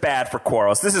this is bad for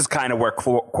Quarles. This is kind of where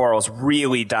Quarles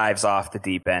really dives off the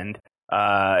deep end.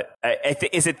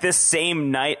 Is it this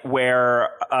same night where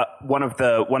one of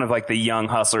the young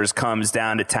hustlers comes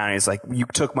down to town and he's like, "You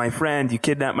took my friend, you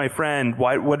kidnapped my friend.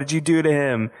 What did you do to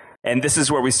him?" And this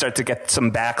is where we start to get some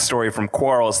backstory from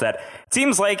Quarles that it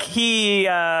seems like he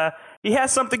has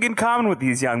something in common with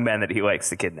these young men that he likes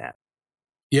to kidnap.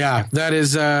 Yeah, that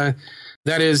is not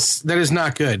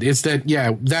good.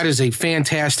 That is a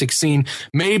fantastic scene.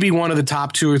 Maybe one of the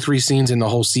top 2 or 3 scenes in the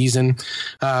whole season.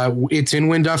 It's in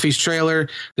Wynn Duffy's trailer.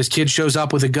 This kid shows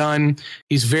up with a gun.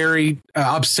 He's very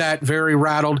upset, very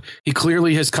rattled. He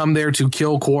clearly has come there to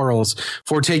kill Quarles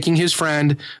for taking his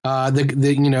friend,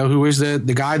 who is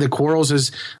the guy that Quarles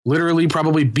has literally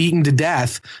probably beaten to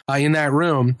death in that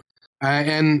room.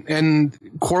 And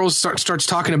Quarles starts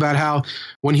talking about how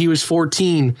when he was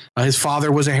 14, his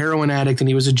father was a heroin addict and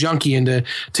he was a junkie, and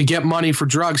to get money for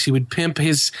drugs, he would pimp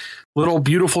his little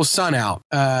beautiful son out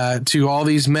to all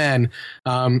these men,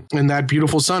 and that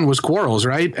beautiful son was Quarles,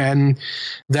 right? And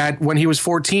that when he was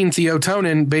 14, Theo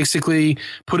Tonin basically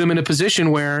put him in a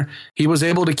position where he was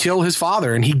able to kill his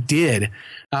father, and he did.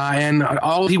 And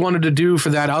all he wanted to do for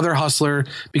that other hustler,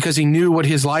 because he knew what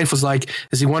his life was like,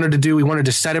 is he wanted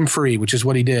to set him free, which is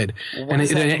what he did. What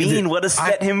does that mean? What does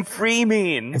set him free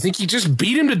mean? I think he just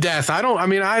beat him to death. I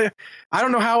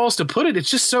don't know how else to put it. It's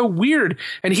just so weird.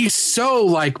 And he's so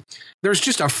there's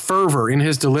just a fervor in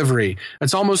his delivery.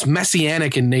 It's almost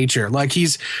messianic in nature. Like,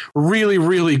 he's really,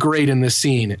 really great in this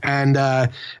scene. And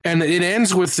it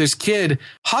ends with this kid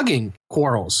hugging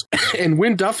Quarles and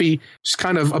Wynn Duffy just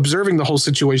kind of observing the whole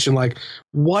situation like,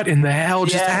 what in the hell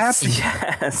just happened?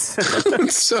 Yes.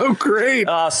 It's so great.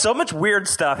 So much weird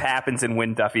stuff happens in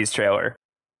Wynn Duffy's trailer.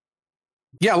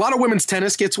 Yeah, a lot of women's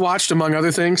tennis gets watched, among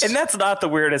other things. And that's not the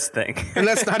weirdest thing. And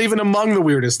that's not even among the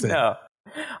weirdest things. No.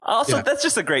 Also, that's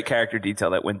just a great character detail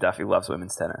that Wynn Duffy loves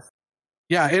women's tennis.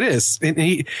 Yeah, it is. And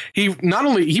he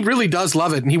really does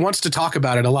love it, and he wants to talk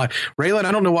about it a lot. Raylan,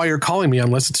 I don't know why you're calling me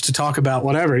unless it's to talk about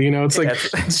whatever. It's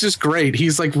it's just great.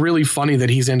 He's really funny that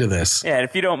he's into this. Yeah, and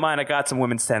if you don't mind, I got some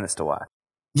women's tennis to watch.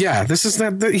 Yeah, this is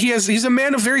he's a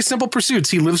man of very simple pursuits.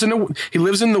 He lives in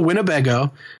the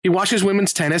Winnebago. He watches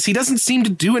women's tennis. He doesn't seem to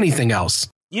do anything else.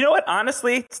 You know what?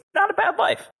 Honestly, it's not a bad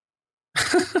life.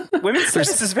 Women's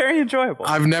tennis is very enjoyable.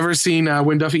 I've never seen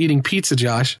Win Duffy eating pizza,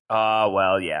 Josh.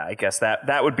 Well, yeah. I guess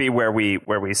that would be where we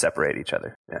separate each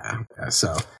other. Yeah.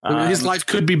 So his life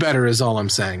could be better, is all I'm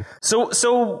saying.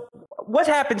 So what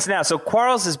happens now? So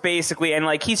Quarles is basically, and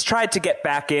like he's tried to get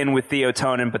back in with Theo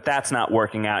Tonin, but that's not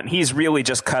working out, and he's really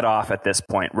just cut off at this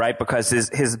point, right? Because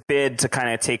his bid to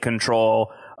kind of take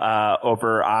control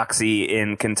over Oxy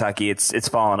in Kentucky, it's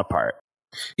fallen apart.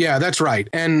 Yeah, that's right.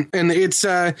 And it's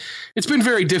been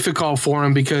very difficult for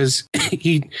him because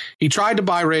he tried to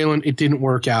buy Raylan. It didn't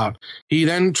work out. He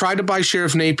then tried to buy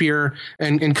Sheriff Napier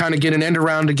and kind of get an end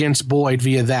around against Boyd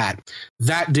via that.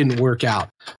 That didn't work out.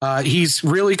 He's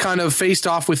really kind of faced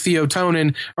off with Sammy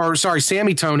Tonin,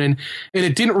 and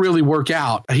it didn't really work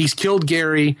out. He's killed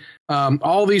Gary.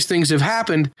 All these things have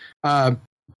happened.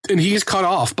 And he's cut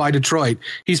off by Detroit.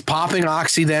 He's popping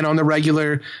Oxy then on the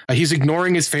regular. He's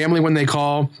ignoring his family when they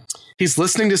call. He's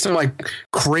listening to some like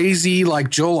crazy,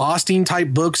 like Joel Osteen type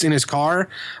books in his car,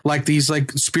 like these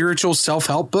like spiritual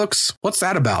self-help books. What's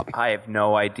that about? I have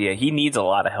no idea. He needs a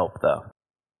lot of help, though.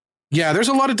 Yeah, there's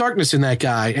a lot of darkness in that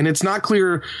guy, and it's not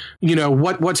clear,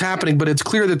 what's happening, but it's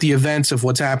clear that the events of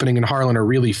what's happening in Harlan are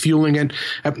really fueling it.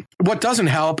 What doesn't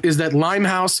help is that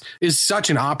Limehouse is such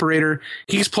an operator.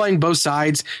 He's playing both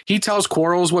sides. He tells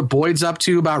Quarles what Boyd's up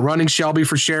to about running Shelby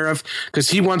for sheriff because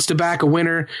he wants to back a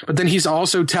winner, but then he's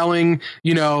also telling,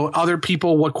 other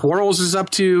people what Quarles is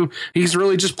up to. He's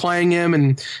really just playing him,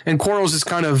 and Quarles is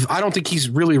kind of, I don't think he's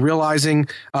really realizing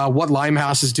what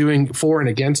Limehouse is doing for and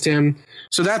against him.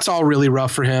 So that's all really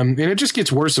rough for him. And it just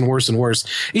gets worse and worse and worse,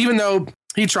 even though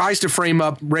he tries to frame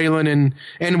up Raylan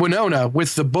and Winona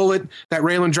with the bullet that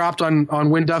Raylan dropped on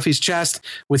Win Duffy's chest,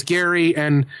 with Gary,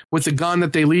 and with the gun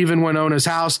that they leave in Winona's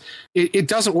house. It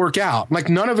doesn't work out. Like,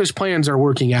 none of his plans are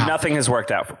working out. Nothing has worked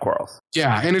out for Quarles.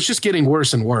 Yeah, and it's just getting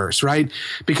worse and worse, right?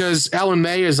 Because Ellen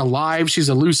May is alive. She's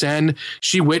a loose end.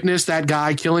 She witnessed that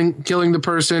guy killing the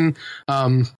person.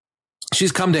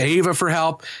 She's come to Ava for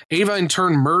help. Ava, in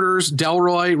turn, murders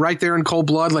Delroy right there in cold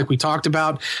blood, like we talked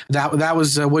about. That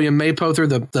was William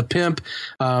Maypother, the pimp.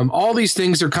 All these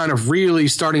things are kind of really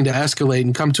starting to escalate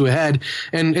and come to a head.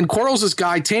 And Quarles'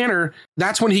 guy, Tanner,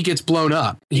 that's when he gets blown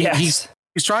up.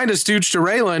 He's trying to stooge to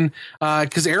Raylan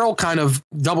because Errol kind of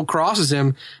double crosses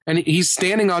him, and he's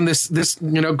standing on this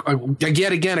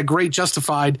yet again a great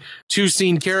Justified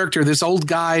 2-scene character. This old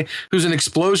guy who's an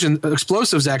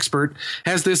explosives expert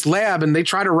has this lab, and they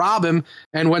try to rob him.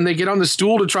 And when they get on the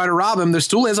stool to try to rob him, the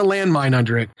stool has a landmine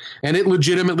under it, and it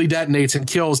legitimately detonates and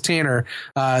kills Tanner,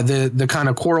 the kind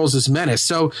of Quarles' menace.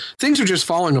 So things are just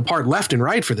falling apart left and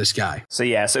right for this guy. So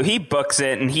he books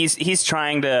it, and he's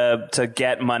trying to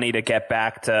get money to get back.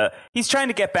 He's trying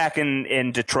to get back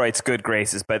in Detroit's good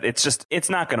graces, but it's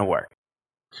not going to work.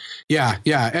 Yeah,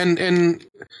 and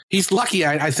he's lucky,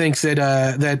 I think,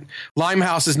 that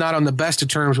Limehouse is not on the best of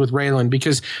terms with Raylan,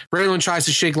 because Raylan tries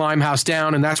to shake Limehouse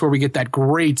down, and that's where we get that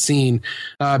great scene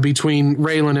between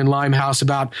Raylan and Limehouse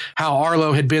about how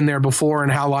Arlo had been there before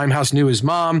and how Limehouse knew his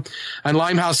mom, and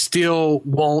Limehouse still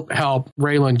won't help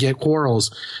Raylan get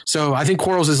Quarles. So I think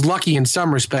Quarles is lucky in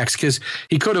some respects, because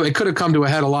it could have come to a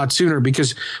head a lot sooner,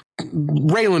 because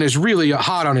Raylan is really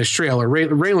hot on his trail.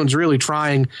 Raylan's really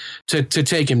trying to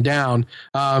take him down.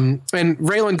 And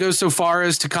Raylan goes so far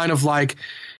as to kind of like,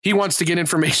 he wants to get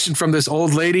information from this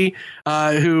old lady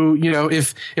who,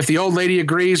 if the old lady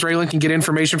agrees, Raylan can get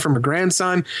information from her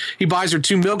grandson. He buys her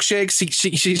 2 milkshakes.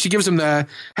 She gives him the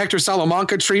Hector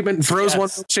Salamanca treatment and throws one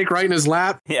milkshake right in his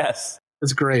lap. Yes.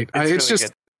 It's great. It's really just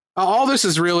good. All this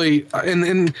is really,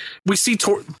 and we see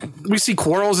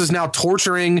Quarles is now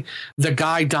torturing the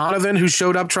guy Donovan who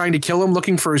showed up trying to kill him,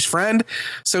 looking for his friend.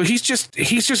 So he's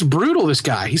just brutal. This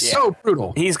guy, he's so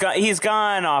brutal. He's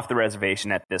gone off the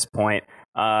reservation at this point.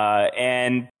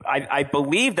 And I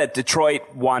believe that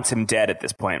Detroit wants him dead at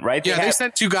this point, right? They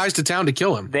sent 2 guys to town to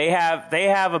kill him. They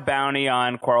have a bounty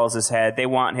on Quarles' head. They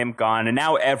want him gone, and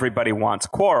now everybody wants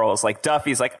Quarles. Like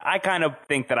Duffy's like, I kind of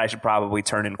think that I should probably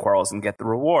turn in Quarles and get the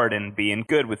reward and be in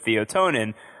good with Theo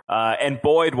Tonin. And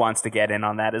Boyd wants to get in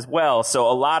on that as well. So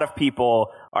a lot of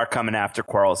people are coming after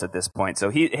Quarles at this point. So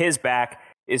his back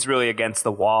is really against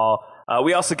the wall.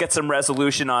 We also get some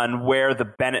resolution on where the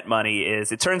Bennett money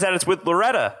is. It turns out it's with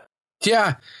Loretta.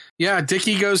 Yeah.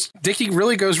 Dickie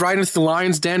really goes right into the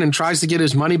lion's den and tries to get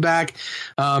his money back.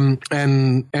 And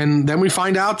then we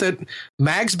find out that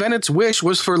Mags Bennett's wish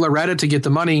was for Loretta to get the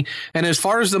money. And as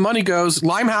far as the money goes,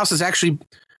 Limehouse has actually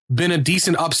been a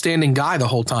decent, upstanding guy the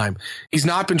whole time. He's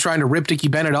not been trying to rip Dickie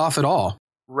Bennett off at all.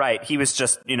 Right. He was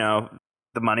just, the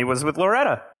money was with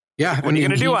Loretta. Yeah. What are you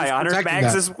going to do? I honored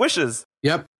Mags's wishes.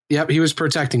 Yep. Yep, he was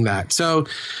protecting that. So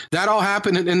that all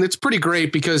happened, and it's pretty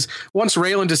great because once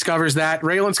Raylan discovers that,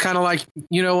 Raylan's kind of like,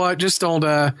 you know what, just don't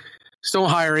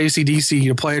hire AC/DC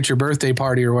to play at your birthday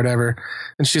party or whatever.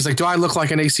 And she's like, do I look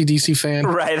like an AC/DC fan?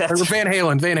 Right. That's Van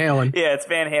Halen. Yeah, it's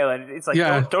Van Halen. It's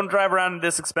like, don't drive around in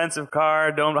this expensive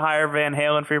car. Don't hire Van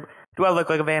Halen for your... Do I look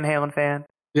like a Van Halen fan?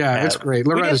 Yeah, it's great.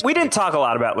 We didn't talk a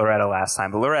lot about Loretta last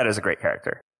time, but Loretta's a great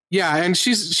character. Yeah, and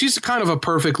she's kind of a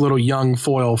perfect little young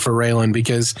foil for Raylan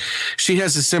because she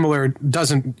has a similar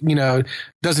doesn't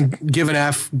give an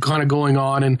F kind of going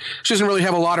on, and she doesn't really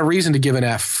have a lot of reason to give an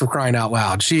F, for crying out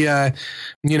loud.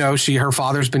 Her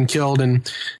father's been killed, and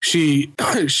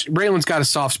Raylan's got a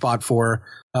soft spot for her.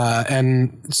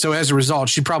 And so as a result,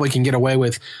 she probably can get away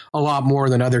with a lot more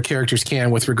than other characters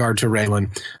can with regard to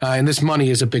Raylan. And this money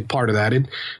is a big part of that. It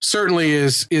certainly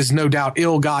is no doubt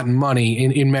ill-gotten money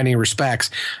in many respects.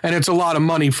 And it's a lot of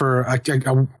money for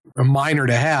a minor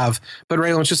to have. But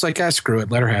Raylan's just like, screw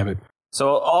it, let her have it.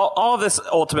 So all of this,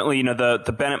 ultimately,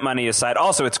 the Bennett money aside,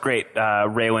 also it's great.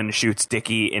 Raylan shoots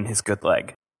Dickie in his good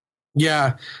leg.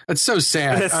 Yeah, it's so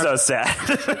sad. It's so sad.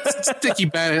 It's Dickie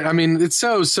Bennett. I mean, it's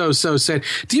so sad.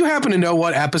 Do you happen to know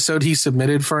what episode he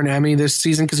submitted for an Emmy this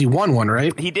season? Because he won one,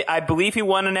 right? He did. I believe he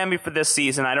won an Emmy for this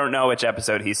season. I don't know which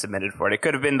episode he submitted for it. It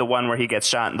could have been the one where he gets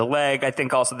shot in the leg. I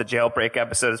think also the jailbreak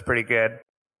episode is pretty good.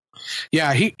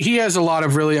 Yeah, he has a lot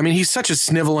of he's such a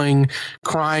sniveling,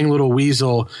 crying little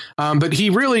weasel. But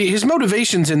his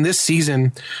motivations in this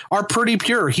season are pretty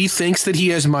pure. He thinks that he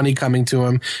has money coming to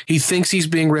him. He thinks he's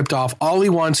being ripped off. All he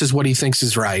wants is what he thinks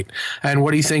is right and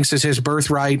what he thinks is his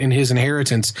birthright and his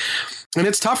inheritance. And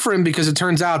it's tough for him because it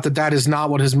turns out that is not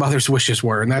what his mother's wishes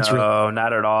were. And that's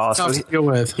not at all. Tough to deal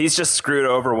with. He's just screwed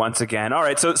over once again. All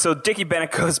right. So Dickie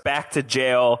Bennett goes back to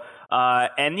jail.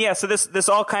 So this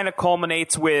all kind of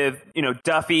culminates with,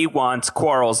 Duffy wants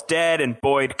Quarles dead and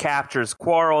Boyd captures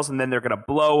Quarles, and then they're going to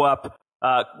blow up.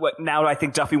 Now I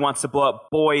think Duffy wants to blow up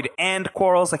Boyd and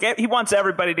Quarles. Like, he wants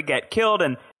everybody to get killed,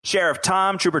 and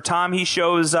Trooper Tom, he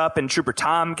shows up, and Trooper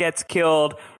Tom gets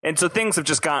killed. And so things have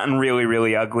just gotten really,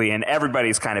 really ugly, and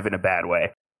everybody's kind of in a bad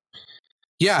way.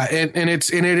 Yeah, and it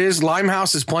is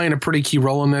Limehouse is playing a pretty key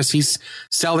role in this. He's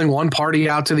selling one party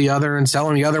out to the other and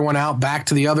selling the other one out back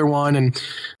to the other one. And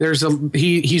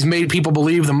he's made people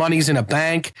believe the money's in a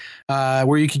bank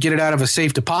where you could get it out of a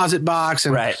safe deposit box.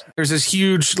 And there's this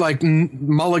huge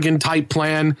Mulligan type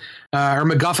plan or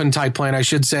MacGuffin type plan, I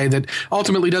should say, that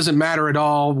ultimately doesn't matter at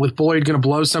all, with Boyd going to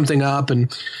blow something up.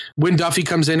 And when Duffy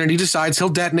comes in and he decides he'll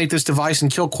detonate this device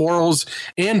and kill Quarles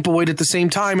and Boyd at the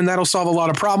same time, and that'll solve a lot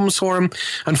of problems for him.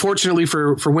 Unfortunately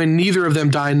for when neither of them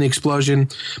die in the explosion.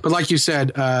 But like you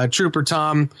said, Trooper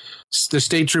Tom, the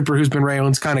state trooper who's been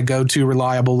Raylan's kind of go-to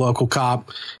reliable local cop,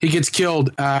 he gets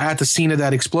killed at the scene of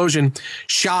that explosion,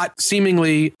 shot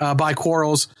seemingly by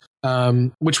Quarles,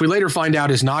 which we later find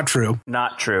out is not true.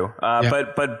 Not true.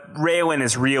 But Raylan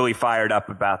is really fired up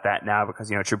about that now because,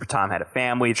 Trooper Tom had a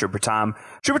family. Trooper Tom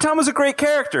was a great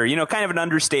character, kind of an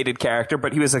understated character,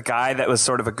 but he was a guy that was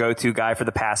sort of a go-to guy for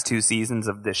the past 2 seasons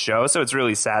of this show. So it's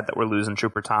really sad that we're losing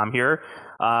Trooper Tom here.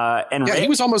 He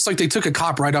was almost like they took a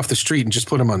cop right off the street and just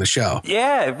put him on the show.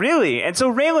 Yeah, really. And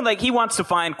so Raylan, he wants to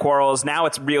find Quarles. Now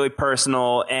it's really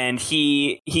personal, and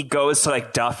he goes to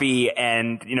Duffy,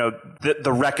 and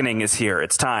the reckoning is here.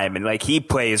 It's time, and he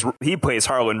plays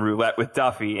Harlan roulette with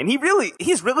Duffy, and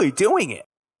he's really doing it.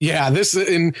 Yeah, this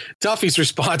in Duffy's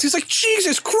response, he's like,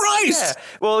 Jesus Christ! Yeah.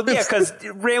 Well, yeah, because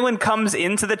Raylan comes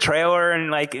into the trailer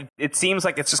and it seems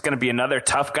like it's just going to be another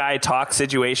tough guy talk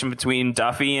situation between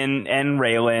Duffy and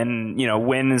Raylan.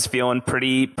 Wynn is feeling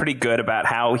pretty good about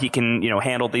how he can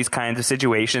handle these kinds of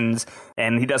situations,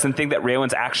 and he doesn't think that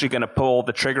Raylan's actually going to pull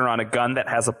the trigger on a gun that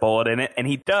has a bullet in it, and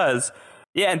he does.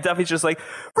 Yeah, and Duffy's just like,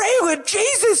 Raylan,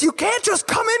 Jesus, you can't just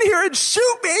come in here and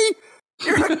shoot me!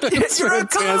 You're a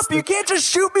cop. You can't just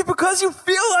shoot me because you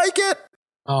feel like it.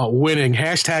 Oh, winning.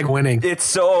 Hashtag winning. It's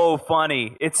so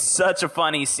funny. It's such a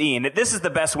funny scene. This is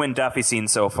the best Wynn Duffy scene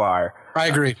so far. I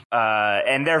agree.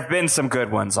 And there have been some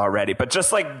good ones already, but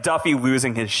just Duffy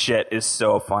losing his shit is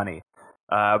so funny.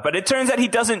 But it turns out he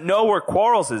doesn't know where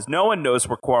Quarles is. No one knows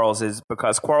where Quarles is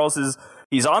because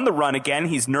he's on the run again.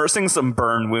 He's nursing some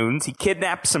burn wounds. He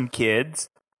kidnapped some kids.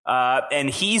 And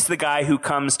he's the guy who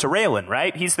comes to Raylan,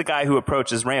 right? He's the guy who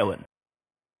approaches Raylan.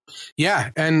 Yeah,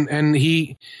 and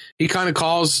he kind of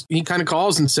calls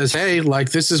and says, "Hey,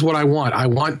 this is what I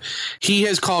want. He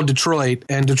has called Detroit,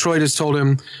 and Detroit has told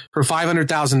him for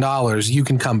 $500,000 you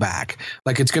can come back.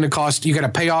 It's going to cost you got to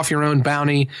pay off your own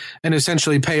bounty and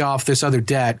essentially pay off this other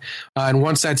debt. And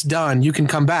once that's done, you can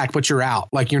come back, but you're out.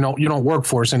 You don't work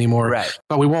for us anymore. Right.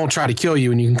 But we won't try to kill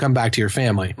you, and you can come back to your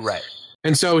family. Right.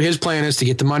 And so his plan is to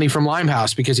get the money from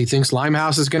Limehouse because he thinks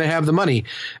Limehouse is going to have the money.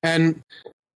 And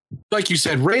like you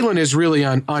said, Raylan is really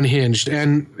unhinged.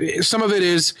 And some of it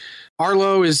is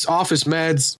Arlo is off his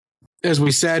meds, as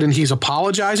we said, and he's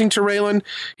apologizing to Raylan.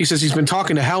 He says he's been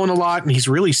talking to Helen a lot and he's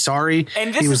really sorry.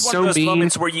 And this is one of those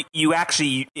moments where you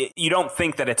actually you don't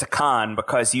think that it's a con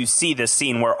because you see this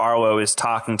scene where Arlo is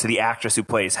talking to the actress who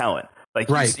plays Helen. Like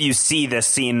right. you see this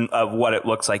scene of what it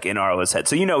looks like in Arlo's head.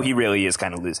 So you know he really is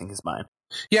kind of losing his mind.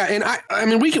 Yeah, and I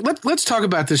mean let's talk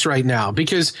about this right now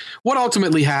because what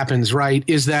ultimately happens, right,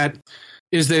 is that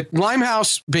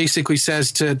Limehouse basically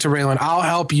says to Raylan, "I'll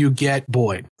help you get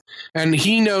Boyd." And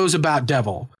he knows about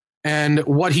Devil. And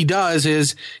what he does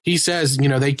is he says,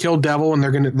 they killed Devil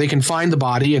and they can find the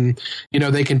body and,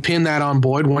 they can pin that on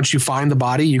Boyd. Once you find the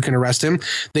body, you can arrest him.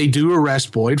 They do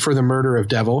arrest Boyd for the murder of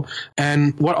Devil.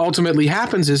 And what ultimately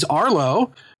happens is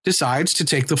Arlo decides to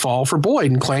take the fall for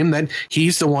Boyd and claim that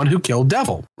he's the one who killed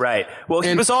Devil. Right. Well,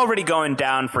 he was already going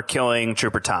down for killing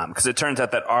Trooper Tom because it turns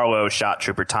out that Arlo shot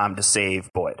Trooper Tom to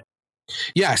save Boyd.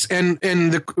 Yes. And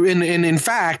in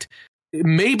fact,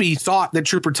 maybe thought that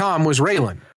Trooper Tom was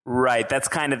Raylan. Right. That's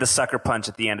kind of the sucker punch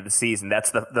at the end of the season.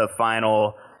 That's the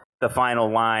final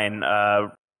line.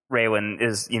 Raylan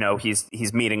is,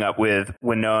 he's meeting up with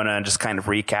Winona and just kind of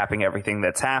recapping everything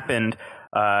that's happened.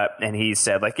 And he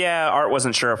said, Art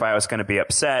wasn't sure if I was going to be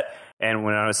upset. And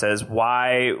Winona says,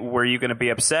 why were you going to be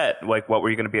upset? Like, what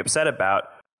were you going to be upset about?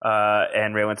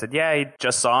 And Raylan said, he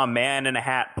just saw a man in a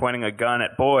hat pointing a gun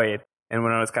at Boyd. And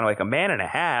Winona's kind of like, a man in a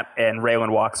hat, and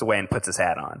Raylan walks away and puts his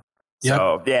hat on. Yep.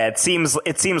 So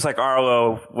it seems like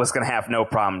Arlo was going to have no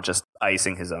problem just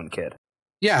icing his own kid.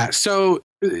 Yeah. So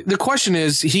the question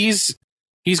is, he's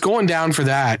going down for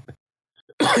that,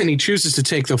 and he chooses to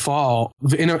take the fall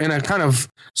in a kind of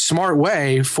smart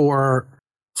way for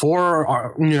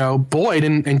Boyd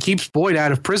and keeps Boyd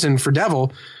out of prison for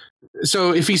Devil.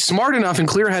 So if he's smart enough and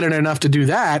clear-headed enough to do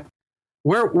that,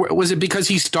 where was it because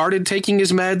he started taking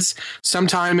his meds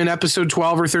sometime in episode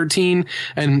 12 or 13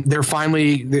 and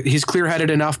he's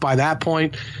clear-headed enough by that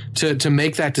point to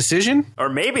make that decision? Or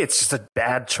maybe it's just a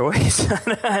bad choice.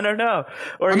 I don't know.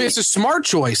 It's a smart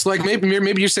choice. Like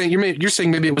maybe you're saying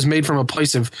maybe it was made from a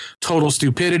place of total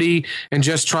stupidity and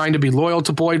just trying to be loyal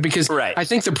to Boyd because right. I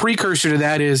think the precursor to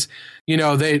that is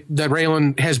that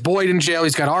Raylan has Boyd in jail,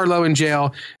 he's got Arlo in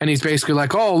jail, and he's basically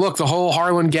like, oh look, the whole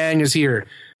Harlan gang is here.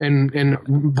 And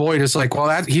Boyd is like, well,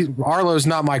 Arlo's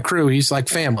not my crew. He's like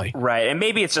family. Right. And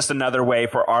maybe it's just another way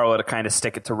for Arlo to kind of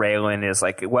stick it to Raylan is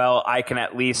like, well, I can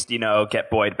at least, get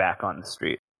Boyd back on the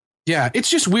street. Yeah. It's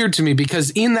just weird to me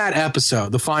because in that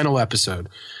episode, the final episode,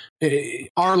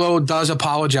 Arlo does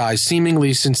apologize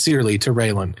seemingly sincerely to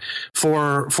Raylan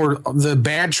for the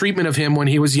bad treatment of him when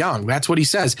he was young. That's what he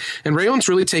says. And Raylan's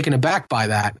really taken aback by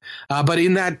that. But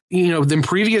in that, the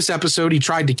previous episode, he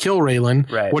tried to kill Raylan,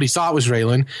 right. What he thought was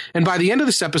Raylan. And by the end of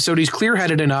this episode, he's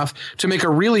clear-headed enough to make a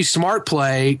really smart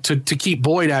play to keep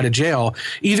Boyd out of jail,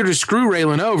 either to screw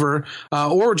Raylan over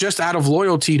or just out of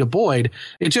loyalty to Boyd.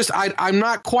 It just, I'm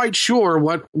not quite sure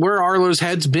where Arlo's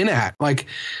head's been at. Like,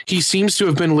 he seems to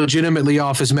have been legitimately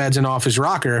off his meds and off his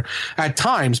rocker at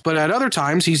times, but at other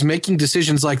times he's making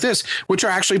decisions like this, which are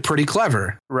actually pretty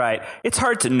clever. Right. It's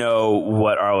hard to know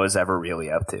what Arlo is ever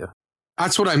really up to.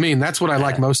 That's what I mean. That's what I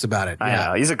like most about it. I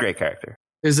know. He's a great character.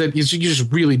 Is that you just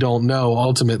really don't know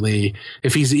ultimately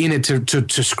if he's in it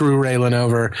to screw Raylan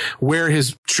over, where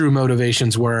his true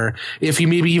motivations were, if he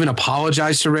maybe even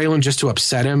apologized to Raylan just to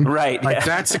upset him. Right. Like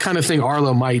that's the kind of thing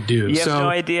Arlo might do. You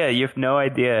have no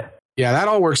idea. Yeah, that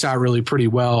all works out really pretty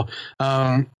well.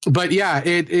 But yeah,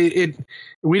 it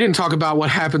we didn't talk about what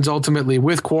happens ultimately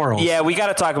with Quarles. Yeah, we got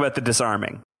to talk about the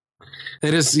disarming.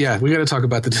 It is, yeah, we got to talk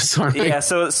about the disarming. Yeah,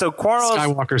 so Quarles,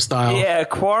 Skywalker style. Yeah,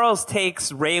 Quarles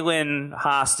takes Raylan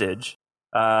hostage.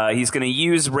 He's going to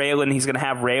use Raylan. He's going to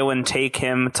have Raylan take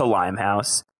him to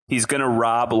Limehouse. He's going to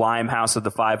rob Limehouse of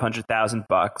the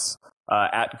 $500,000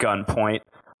 at gunpoint.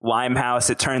 Limehouse,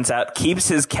 it turns out, keeps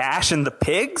his cash in the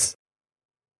pigs.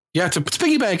 Yeah, it's a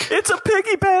piggy bank. It's a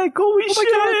piggy bank. Holy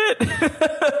shit.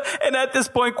 And at this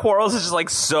point, Quarles is just like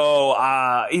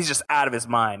he's just out of his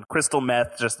mind. Crystal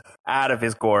meth just out of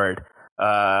his gourd.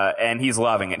 And he's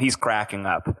loving it. He's cracking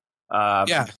up.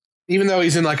 Yeah. Even though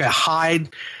he's in like a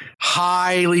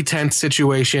highly tense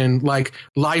situation, like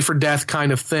life or death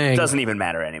kind of thing. It doesn't even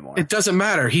matter anymore. It doesn't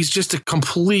matter. He's just a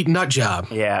complete nut job.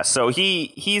 Yeah. So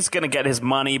he's going to get his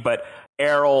money, but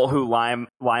Errol, who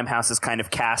Limehouse is kind of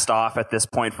cast off at this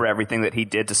point for everything that he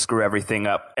did to screw everything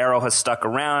up. Errol has stuck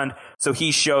around, so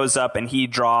he shows up and he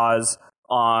draws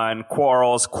on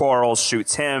Quarles. Quarles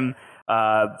shoots him.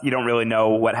 You don't really know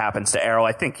what happens to Errol.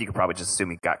 I think you could probably just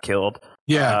assume he got killed.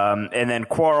 Yeah. And then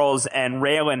Quarles and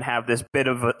Raylan have this bit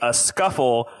of a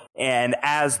scuffle. And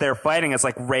as they're fighting, it's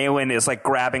like Raylan is like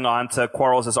grabbing onto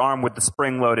Quarles' arm with the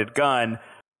spring-loaded gun.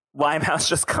 Limehouse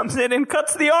just comes in and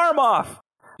cuts the arm off.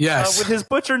 Yes. With his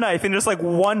butcher knife in just like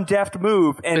one deft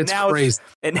move. And it's now crazy.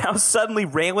 And now suddenly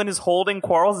Raylan is holding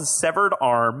Quarles' severed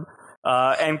arm.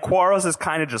 And Quarles is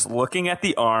kind of just looking at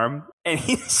the arm, and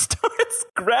he starts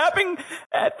grabbing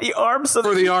at the arm.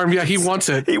 For the arm, yeah, he wants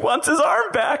it. He wants his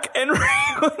arm back, and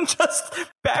Raylan just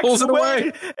backs Pulls it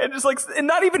away. and just like, and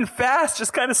not even fast,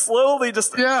 just kind of slowly,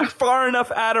 just far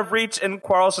enough out of reach, and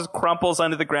Quarles just crumples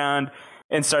under the ground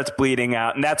and starts bleeding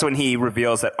out. And that's when he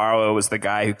reveals that Arlo was the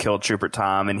guy who killed Trooper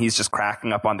Tom, and he's just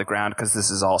cracking up on the ground because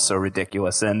this is all so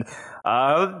ridiculous. And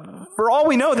for all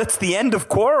we know, that's the end of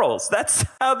Quarles. That's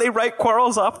how they write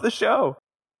Quarles off the show.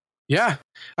 Yeah.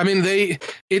 I mean,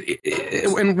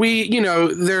 and we, you know,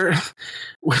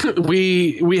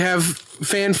 we have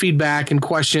fan feedback and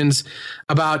questions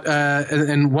about,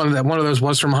 and one of those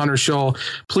was from Hunter Scholl.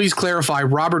 Please clarify,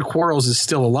 Robert Quarles is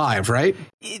still alive, right?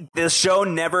 The show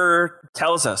never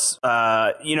tells us.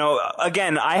 You know,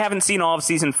 again, I haven't seen all of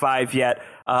season 5 yet.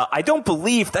 I don't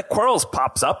believe that Quarles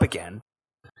pops up again.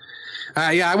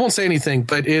 Yeah, I won't say anything,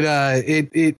 but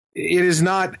it is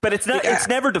not. But it's not. It's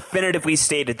never definitively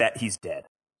stated that he's dead.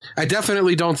 I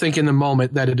definitely don't think in the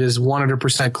moment that it is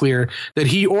 100% clear that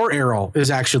he or Errol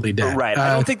is actually dead. Right.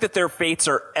 I don't think that their fates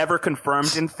are ever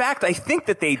confirmed. In fact, I think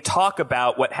that they talk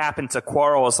about what happened to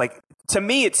Quarles. Like, to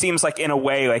me, it seems like in a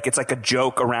way, like it's like a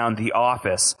joke around The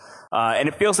Office. And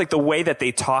it feels like the way that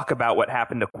they talk about what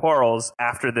happened to Quarles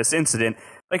after this incident,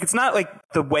 like it's not like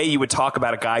the way you would talk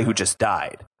about a guy who just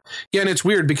died. Yeah, and it's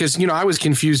weird because, you know, I was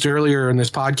confused earlier in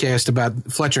this podcast about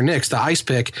Fletcher Nix, the ice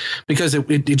pick, because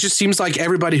it just seems like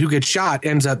everybody who gets shot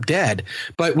ends up dead.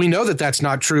 But we know that that's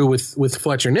not true with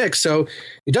Fletcher Nix, so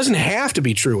it doesn't have to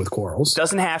be true with Quarles.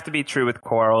 Doesn't have to be true with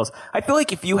Quarles. I feel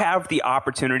like if you have the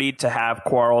opportunity to have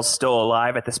Quarles still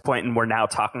alive at this point, and we're now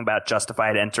talking about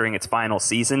Justified entering its final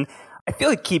season, I feel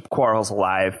like keep Quarles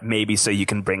alive, maybe so you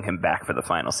can bring him back for the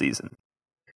final season.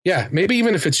 Yeah, maybe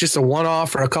even if it's just a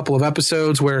one-off or a couple of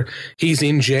episodes where he's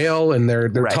in jail and they're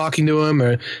right. talking to him,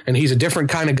 and he's a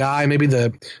different kind of guy. Maybe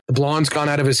the blonde's gone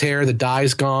out of his hair, the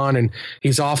dye's gone, and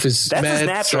he's off his That's meds, his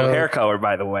natural hair color,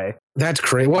 by the way. That's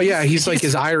crazy. Well, yeah, he's like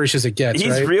as Irish as it gets. He's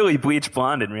right? really bleach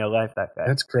blonde in real life, that guy.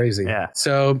 That's crazy. Yeah.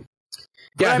 So,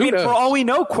 yeah, I mean, for all we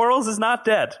know, Quarles is not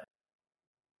dead.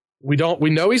 We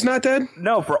know he's not dead?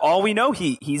 No, for all we know,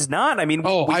 he's not. I mean,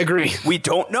 I agree. We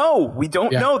don't know. We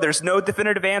don't know. There's no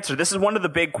definitive answer. This is one of the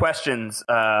big questions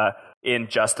in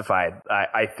Justified,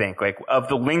 I think. Like, of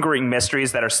the lingering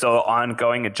mysteries that are still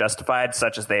ongoing in Justified,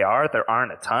 such as they are, there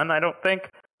aren't a ton, I don't think.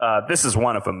 This is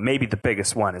one of them. Maybe the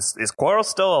biggest one. Is Quarles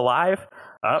still alive?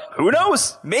 Who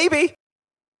knows? Maybe.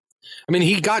 I mean,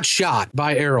 he got shot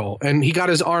by Errol, and he got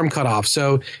his arm cut off,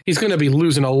 so he's going to be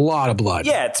losing a lot of blood.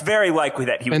 Yeah, it's very likely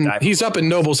that he would die. He's up in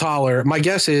Noble's Holler. My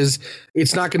guess is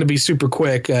it's not going to be super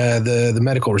quick, the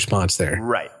medical response there.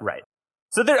 Right.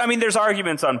 So there's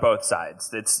arguments on both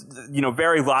sides. It's, you know,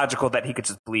 very logical that he could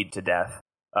just bleed to death.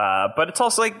 But it's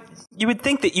also like, you would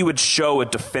think that you would show a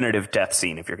definitive death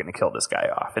scene if you're going to kill this guy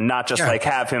off, and not just like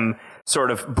have him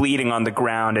sort of bleeding on the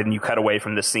ground and you cut away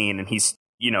from the scene and he's,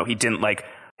 you know, he didn't like,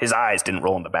 his eyes didn't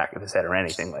roll in the back of his head or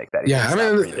anything like that. Yeah, I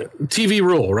mean, TV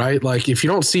rule, right? Like, if you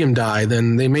don't see him die,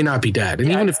 then they may not be dead.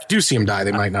 And even if you do see him die,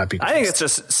 they might not be dead. I think it's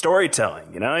just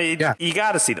storytelling, you know? You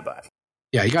got to see the body.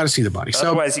 Yeah, you got to see the body.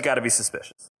 Otherwise, you got to be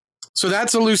suspicious. So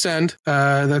that's a loose end.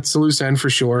 That's a loose end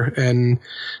for sure. And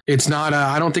it's not,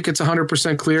 I don't think it's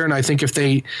 100% clear. And I think if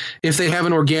they have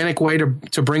an organic way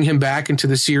to bring him back into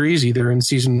the series, either in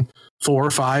season 4,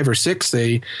 5, or 6,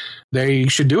 they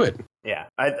should do it. Yeah,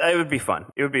 it would be fun.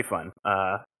 It would be fun.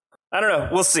 I don't know.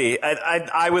 We'll see.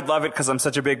 I would love it because I'm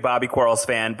such a big Bobby Quarles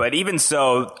fan. But even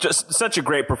so, just such a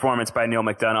great performance by Neil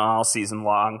McDonough all season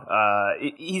long.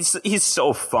 He's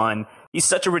so fun. He's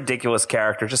such a ridiculous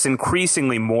character, just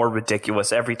increasingly more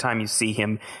ridiculous every time you see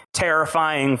him.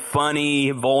 Terrifying, funny,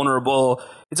 vulnerable.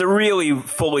 It's a really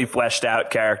fully fleshed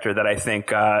out character that I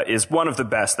think is one of the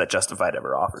best that Justified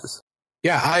ever offers.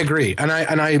 Yeah, I agree. And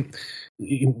I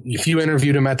if you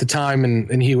interviewed him at the time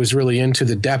and he was really into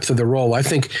the depth of the role, I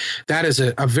think that is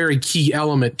a very key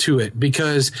element to it,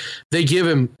 because they give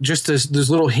him just those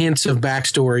little hints of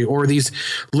backstory or these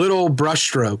little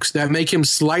brushstrokes that make him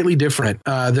slightly different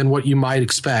than what you might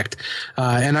expect.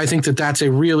 And I think that's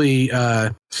a really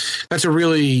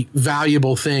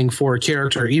valuable thing for a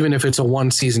character, even if it's a one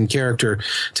season character,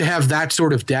 to have that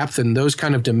sort of depth and those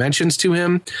kind of dimensions to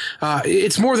him.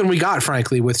 It's more than we got,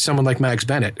 frankly, with someone like Mags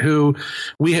Bennett, who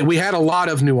we had a lot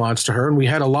of nuance to her and we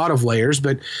had a lot of layers,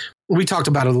 but we talked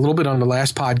about it a little bit on the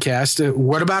last podcast.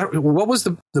 What was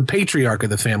the patriarch of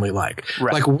the family like?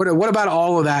 Right. Like, what about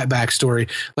all of that backstory?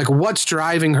 Like, what's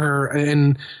driving her,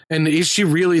 and is she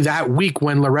really that weak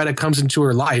when Loretta comes into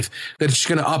her life that she's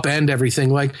going to upend everything?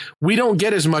 Like, we don't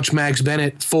get as much Mags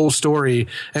Bennett full story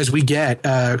as we get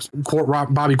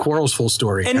Bobby Quarles full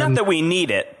story. And not that we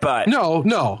need it, but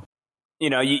no. You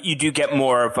know, you do get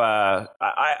more of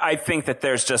I think that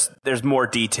there's more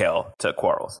detail to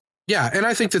Quarles. Yeah, and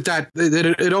I think that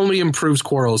it only improves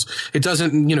Quarles. It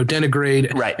doesn't,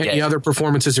 denigrate any other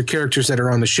performances or characters that are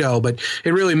on the show, but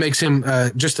it really makes him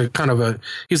just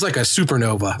he's like a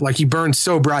supernova. Like, he burns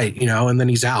so bright, and then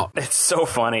he's out. It's so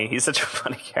funny. He's such a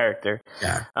funny character.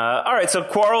 Yeah. All right, so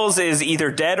Quarles is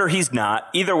either dead or he's not.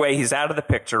 Either way, he's out of the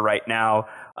picture right now.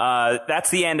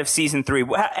 That's the end of season 3.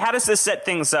 How does this set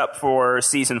things up for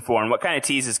season 4? And what kind of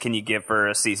teases can you give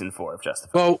for season 4 of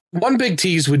Justified? Well, one big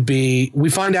tease would be we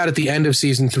find out at the end of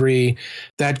season 3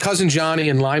 that Cousin Johnny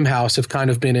and Limehouse have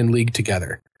kind of been in league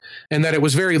together. And that it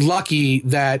was very lucky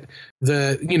that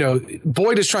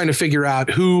Boyd is trying to figure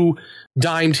out who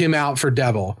dimed him out for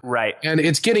Devil. Right. And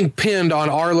it's getting pinned on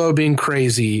Arlo being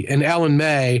crazy and Ellen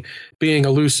May being a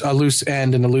loose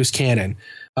end and a loose cannon.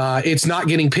 It's not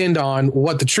getting pinned on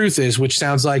what the truth is, which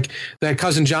sounds like that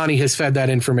Cousin Johnny has fed that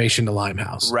information to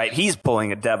Limehouse. Right. He's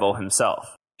pulling a Devil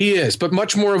himself. He is, but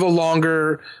much more of a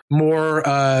longer, more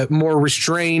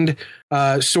restrained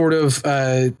sort of,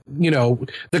 the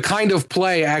kind of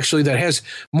play actually that has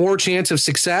more chance of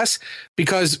success,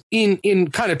 because in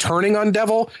kind of turning on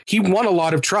Devil, he won a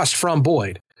lot of trust from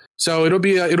Boyd. So it'll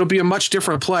be a much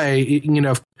different play,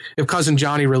 if Cousin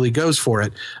Johnny really goes for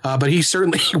it. But he's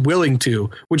certainly willing to,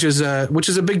 which is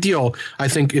a big deal, I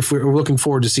think, if we're looking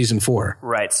forward to season 4.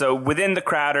 Right. So within the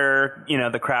Crowder,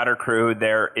 the Crowder crew,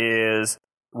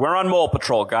 we're on Mole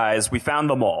Patrol, guys. We found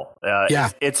the mole.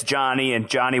 It's Johnny, and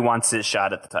Johnny wants his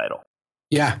shot at the title.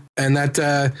 Yeah, and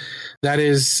that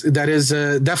is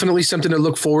definitely something to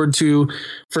look forward to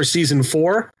for season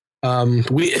 4.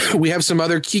 We have some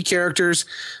other key characters.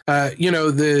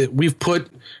 We've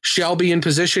put Shelby in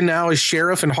position now as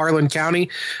sheriff in Harlan County.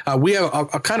 We have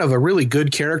a kind of a really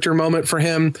good character moment for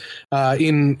him. We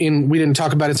didn't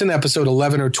talk about it. It's in episode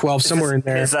 11 or 12, somewhere in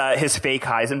there. His fake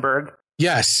Heisenberg.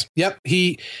 Yes. Yep.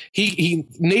 He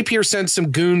Napier sent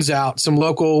some goons out, some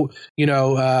local,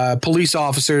 police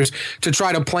officers to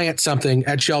try to plant something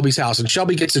at Shelby's house. And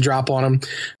Shelby gets a drop on him,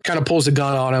 kind of pulls a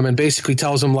gun on him, and basically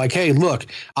tells him, like, hey, look,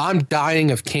 I'm dying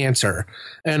of cancer.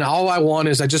 And all I want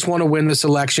is I just want to win this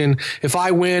election. If I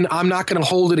win, I'm not going to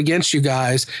hold it against you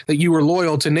guys that you were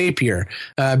loyal to Napier,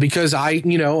 because I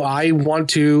want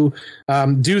to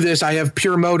do this. I have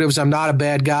pure motives. I'm not a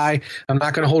bad guy. I'm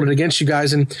not going to hold it against you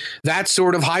guys. And that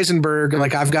sort of Heisenberg,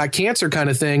 like, I've got cancer kind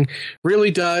of thing,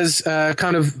 really does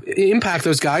kind of impact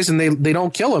those guys, and they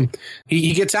don't kill him.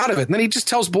 He gets out of it. And then he just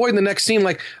tells Boyd in the next scene,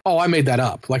 like, oh, I made that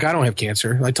up. Like, I don't have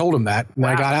cancer. I told him that, and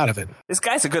I got out of it. This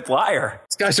guy's a good liar.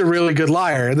 This guy's a really good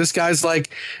liar. This guy's like,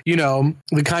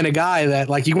 the kind of guy that,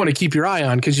 like, you want to keep your eye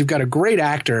on, because you've got a great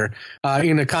actor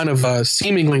in a kind of a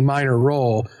seemingly minor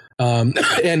role.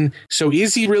 And so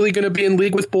is he really going to be in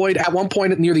league with Boyd? At one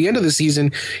point near the end of the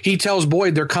season, he tells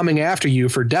Boyd, they're coming after you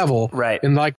for Devil. Right.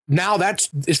 And, like, now that's,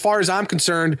 as far as I'm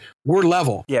concerned, we're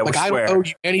level. Yeah, like, I don't owe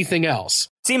you anything else.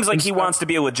 Seems like he wants to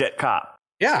be a legit cop.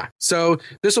 Yeah. So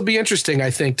this will be interesting,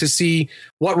 I think, to see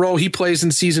what role he plays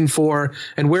in season 4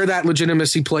 and where that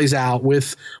legitimacy plays out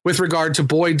with regard to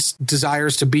Boyd's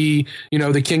desires to be,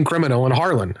 the king criminal in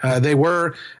Harlan. They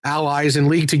were allies in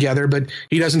league together, but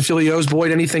he doesn't feel he owes Boyd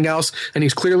anything else. And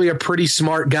he's clearly a pretty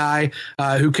smart guy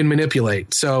who can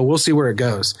manipulate. So we'll see where it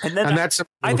goes. And that's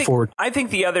something to look forward to. I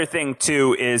think the other thing,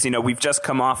 too, is, we've just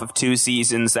come off of 2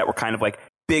 seasons that were kind of like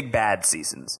big bad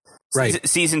seasons. Right.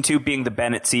 Season 2 being the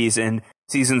Bennett season.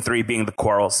 Season 3 being the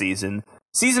Quarles season.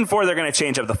 Season 4, they're going to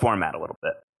change up the format a little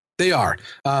bit. They are.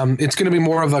 It's going to be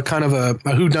more of a kind of a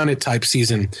whodunit type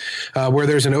season where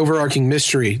there's an overarching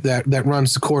mystery that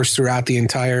runs the course throughout the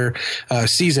entire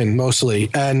season,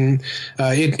 mostly. And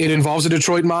it involves the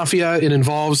Detroit Mafia. It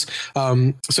involves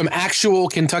some actual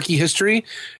Kentucky history.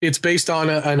 It's based on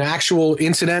an actual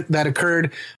incident that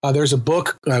occurred. There's a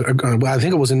book, I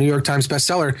think it was a New York Times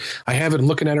bestseller. I have it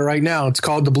looking at it right now. It's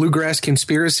called The Bluegrass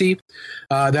Conspiracy.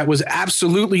 That was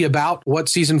absolutely about what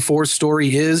season 4's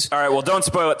story is. All right, well, don't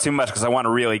spoil it too much, because I want to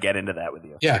really get into that with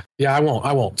you. Yeah, I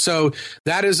won't. So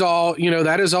that is all,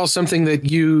 that is all something that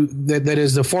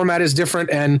is, the format is different,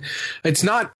 and it's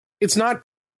not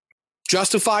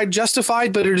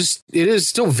justified, but it is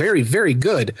still very, very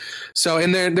good. So,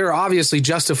 and there are obviously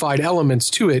justified elements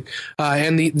to it,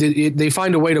 and they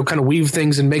find a way to kind of weave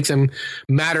things and make them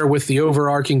matter with the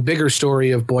overarching bigger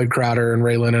story of Boyd Crowder and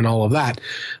Raylan and all of that.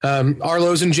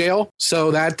 Arlo's in jail,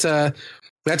 so that's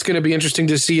going to be interesting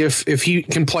to see if he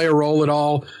can play a role at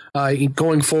all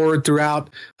going forward throughout,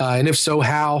 and if so,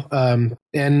 how.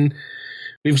 And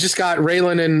we've just got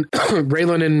Raylan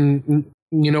and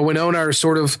Winona are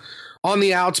sort of on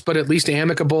the outs, but at least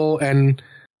amicable, and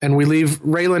we leave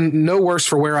Raylan no worse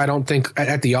for wear, I don't think,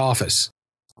 at the office.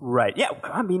 Right. Yeah.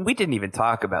 I mean, we didn't even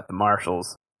talk about the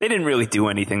Marshals. They didn't really do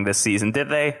anything this season, did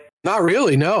they? Not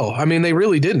really, no. I mean, they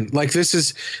really didn't. Like, this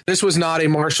was not a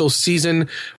Marshall season.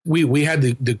 We had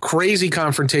the crazy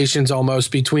confrontations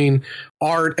almost between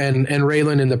Art and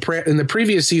Raylan in the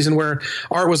previous season, where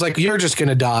Art was like, "You're just going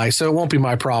to die, so it won't be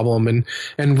my problem,"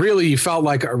 and really you felt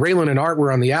like Raylan and Art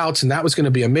were on the outs, and that was going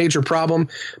to be a major problem.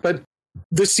 But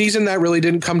this season, that really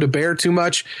didn't come to bear too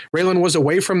much. Raylan was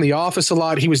away from the office a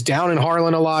lot. He was down in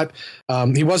Harlan a lot.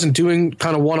 He wasn't doing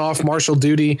kind of one-off marshal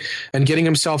duty and getting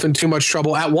himself in too much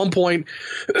trouble. At one point,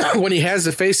 when he has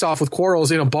the face-off with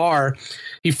Quarles in a bar,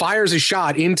 he fires a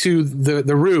shot into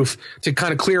the roof to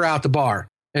kind of clear out the bar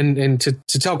and to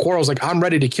tell Quarles, like, "I'm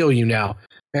ready to kill you now."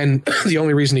 And the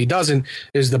only reason he doesn't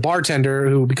is the bartender,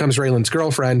 who becomes Raylan's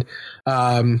girlfriend,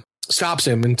 stops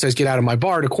him and says, "Get out of my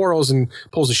bar," to Quarles, and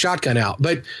pulls a shotgun out.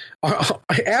 But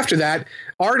after that,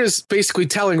 Art is basically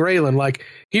telling Raylan, like,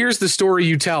 "Here's the story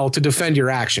you tell to defend your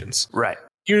actions." Right.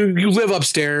 You live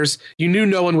upstairs. You knew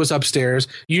no one was upstairs.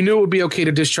 You knew it would be okay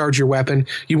to discharge your weapon.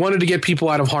 You wanted to get people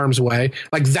out of harm's way.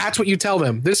 Like, that's what you tell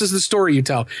them. This is the story you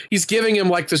tell. He's giving him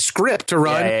like the script to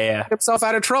run, get himself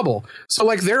out of trouble. So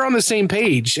like, they're on the same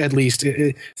page, at least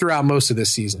throughout most of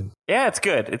this season. Yeah, it's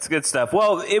good. It's good stuff.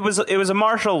 Well, it was a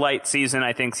Marshall light season,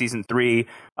 I think, season 3.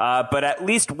 But at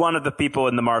least one of the people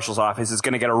in the Marshal's office is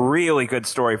going to get a really good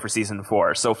story for season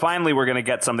 4. So finally, we're going to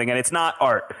get something, and it's not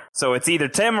Art. So it's either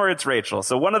Tim or it's Rachel.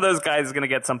 So one of those guys is going to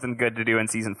get something good to do in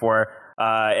season 4.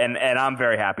 And I'm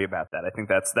very happy about that. I think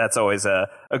that's always a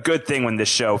good thing when this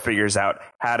show figures out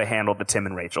how to handle the Tim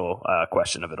and Rachel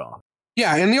question of it all.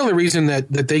 Yeah, and the only reason that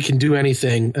they can do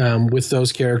anything with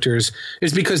those characters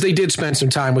is because they did spend some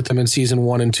time with them in season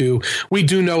 1 and 2. We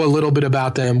do know a little bit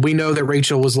about them. We know that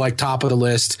Rachel was like top of the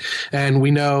list, and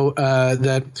we know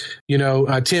that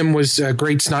Tim was a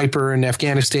great sniper in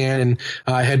Afghanistan and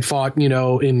had fought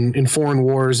in foreign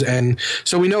wars, and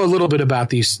so we know a little bit about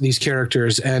these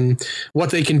characters and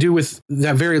what they can do with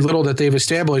that very little that they've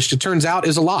established. It turns out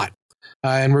is a lot.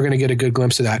 And we're going to get a good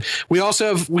glimpse of that. We also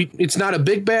have, it's not a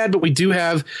big bad, but we do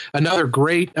have another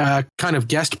great kind of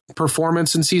guest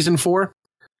performance in season 4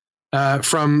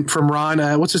 from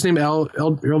Ron. What's his name?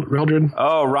 Eldard?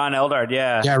 Oh, Ron Eldard.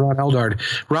 Yeah. Yeah, Ron Eldard.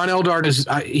 Ron Eldard is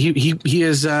he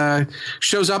is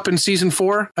shows up in season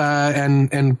 4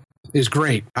 and is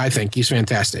great. I think he's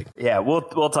fantastic. Yeah, we'll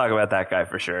talk about that guy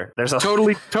for sure. There's a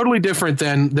totally different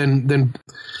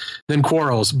than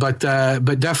Quarles, but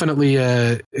definitely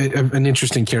an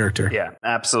interesting character. Yeah,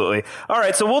 absolutely. All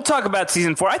right, so we'll talk about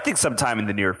season 4. I think sometime in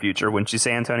the near future, wouldn't you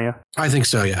say, Antonio? I think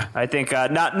so. Yeah. I think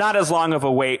not as long of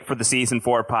a wait for the season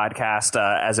 4 podcast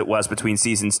as it was between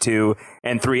seasons 2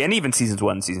 and 3, and even seasons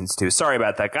 1 and seasons 2. Sorry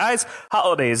about that, guys.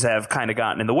 Holidays have kind of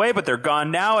gotten in the way, but they're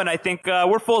gone now, and I think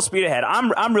we're full speed ahead.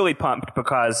 I'm really pumped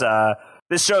because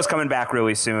this show's coming back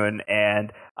really soon,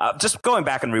 and just going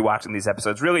back and rewatching these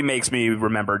episodes really makes me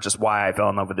remember just why I fell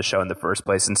in love with the show in the first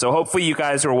place. And so hopefully you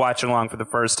guys who are watching along for the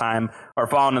first time are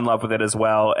falling in love with it as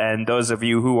well. And those of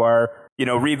you who are,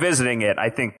 revisiting it, I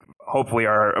think hopefully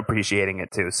are appreciating it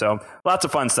too. So lots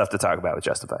of fun stuff to talk about with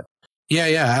Justified.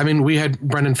 Yeah. I mean, we had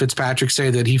Brendan Fitzpatrick say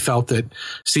that he felt that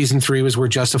season 3 was where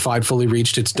Justified fully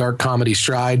reached its dark comedy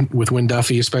stride, with Wynn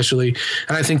Duffy especially.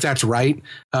 And I think that's right.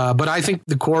 But I think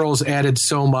the Quarles added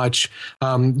so much.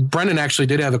 Brendan actually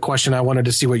did have a question I wanted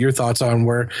to see what your thoughts on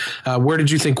were. Where did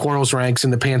you think Quarles ranks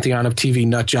in the pantheon of TV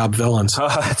nutjob villains? Oh,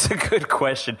 that's a good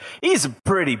question. He's a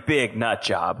pretty big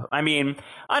nutjob. I mean,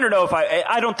 I don't know if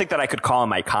I don't think that I could call him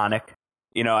iconic.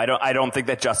 I don't think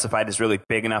that Justified is really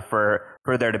big enough for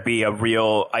there to be a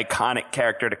real iconic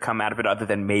character to come out of it, other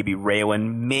than maybe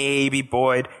Raylan, maybe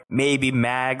Boyd, maybe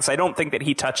Mags. I don't think that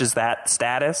he touches that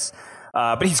status,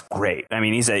 but he's great. I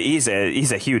mean, he's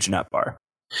a huge nut bar.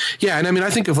 Yeah, and I mean, I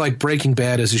think of like Breaking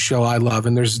Bad as a show I love,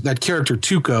 and there's that character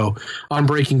Tuco on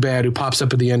Breaking Bad who pops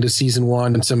up at the end of season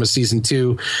 1 and some of season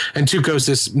 2, and Tuco's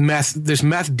this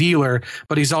meth dealer,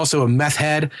 but he's also a meth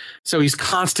head, so he's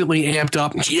constantly amped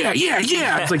up. Yeah.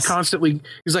 It's like constantly,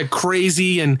 he's like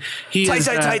crazy, and he tight.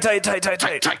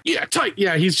 Yeah, tight.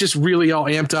 Yeah, he's just really all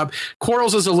amped up.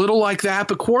 Quarles is a little like that,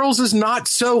 but Quarles is not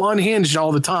so unhinged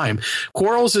all the time.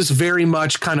 Quarles is very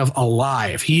much kind of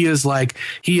alive. He is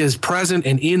present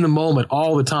and in the moment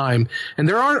all the time. And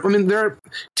there are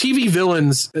TV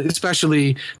villains,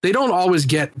 especially, they don't always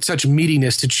get such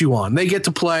meatiness to chew on. They get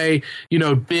to play,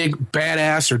 big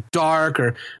badass or dark,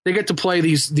 or they get to play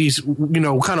these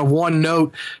kind of one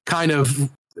note kind of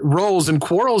roles. And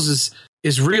Quarles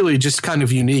is really just kind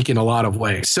of unique in a lot of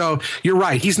ways. So you're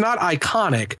right. He's not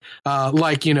iconic,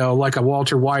 like a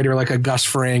Walter White or like a Gus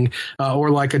Fring, or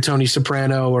like a Tony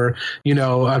Soprano, or,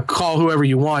 call whoever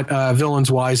you want, villains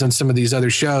wise on some of these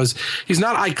other shows. He's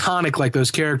not iconic like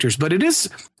those characters, but it is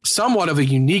somewhat of a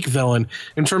unique villain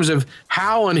in terms of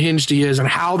how unhinged he is and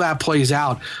how that plays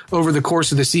out over the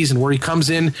course of the season, where he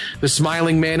comes in the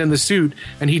smiling man in the suit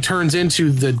and he turns into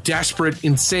the desperate,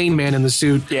 insane man in the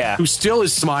suit, who still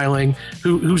is smiling,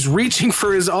 who's reaching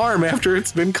for his arm after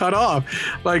it's been cut off.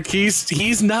 Like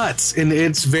he's nuts, and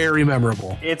it's very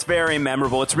memorable. It's very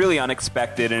memorable. It's really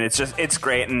unexpected, and it's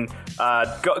great. And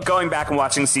going back and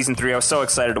watching season 3, I was so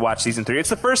excited to watch season 3. It's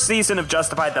the first season of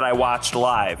Justified that I watched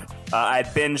live. I had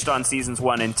binged on seasons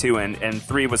 1 and 2, and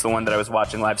 3 was the one that I was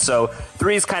watching live. So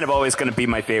 3 is kind of always going to be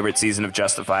my favorite season of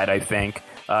Justified, I think.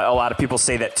 A lot of people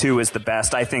say that 2 is the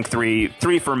best. I think 3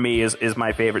 for me is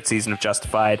my favorite season of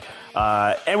Justified.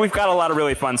 And we've got a lot of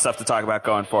really fun stuff to talk about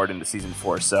going forward into season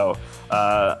 4. So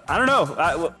I don't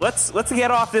know. Let's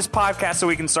get off this podcast so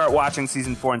we can start watching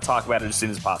season 4 and talk about it as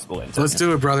soon as possible. Antonio. Let's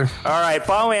do it, brother. All right.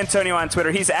 Follow Antonio on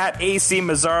Twitter. He's at AC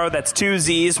Mazzaro. That's 2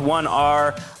 Z's, 1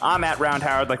 R. I'm at Round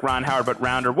Howard, like Ron Howard, but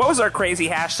rounder. What was our crazy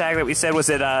hashtag that we said? Was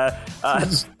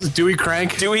it Dewey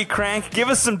Crank? Dewey Crank. Give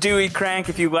us some Dewey Crank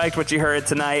if you liked what you heard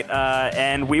tonight.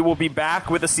 And we will be back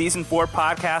with a season 4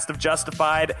 podcast of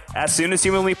Justified as soon as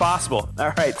humanly possible.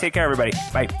 All right. Take care, everybody.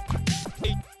 Bye.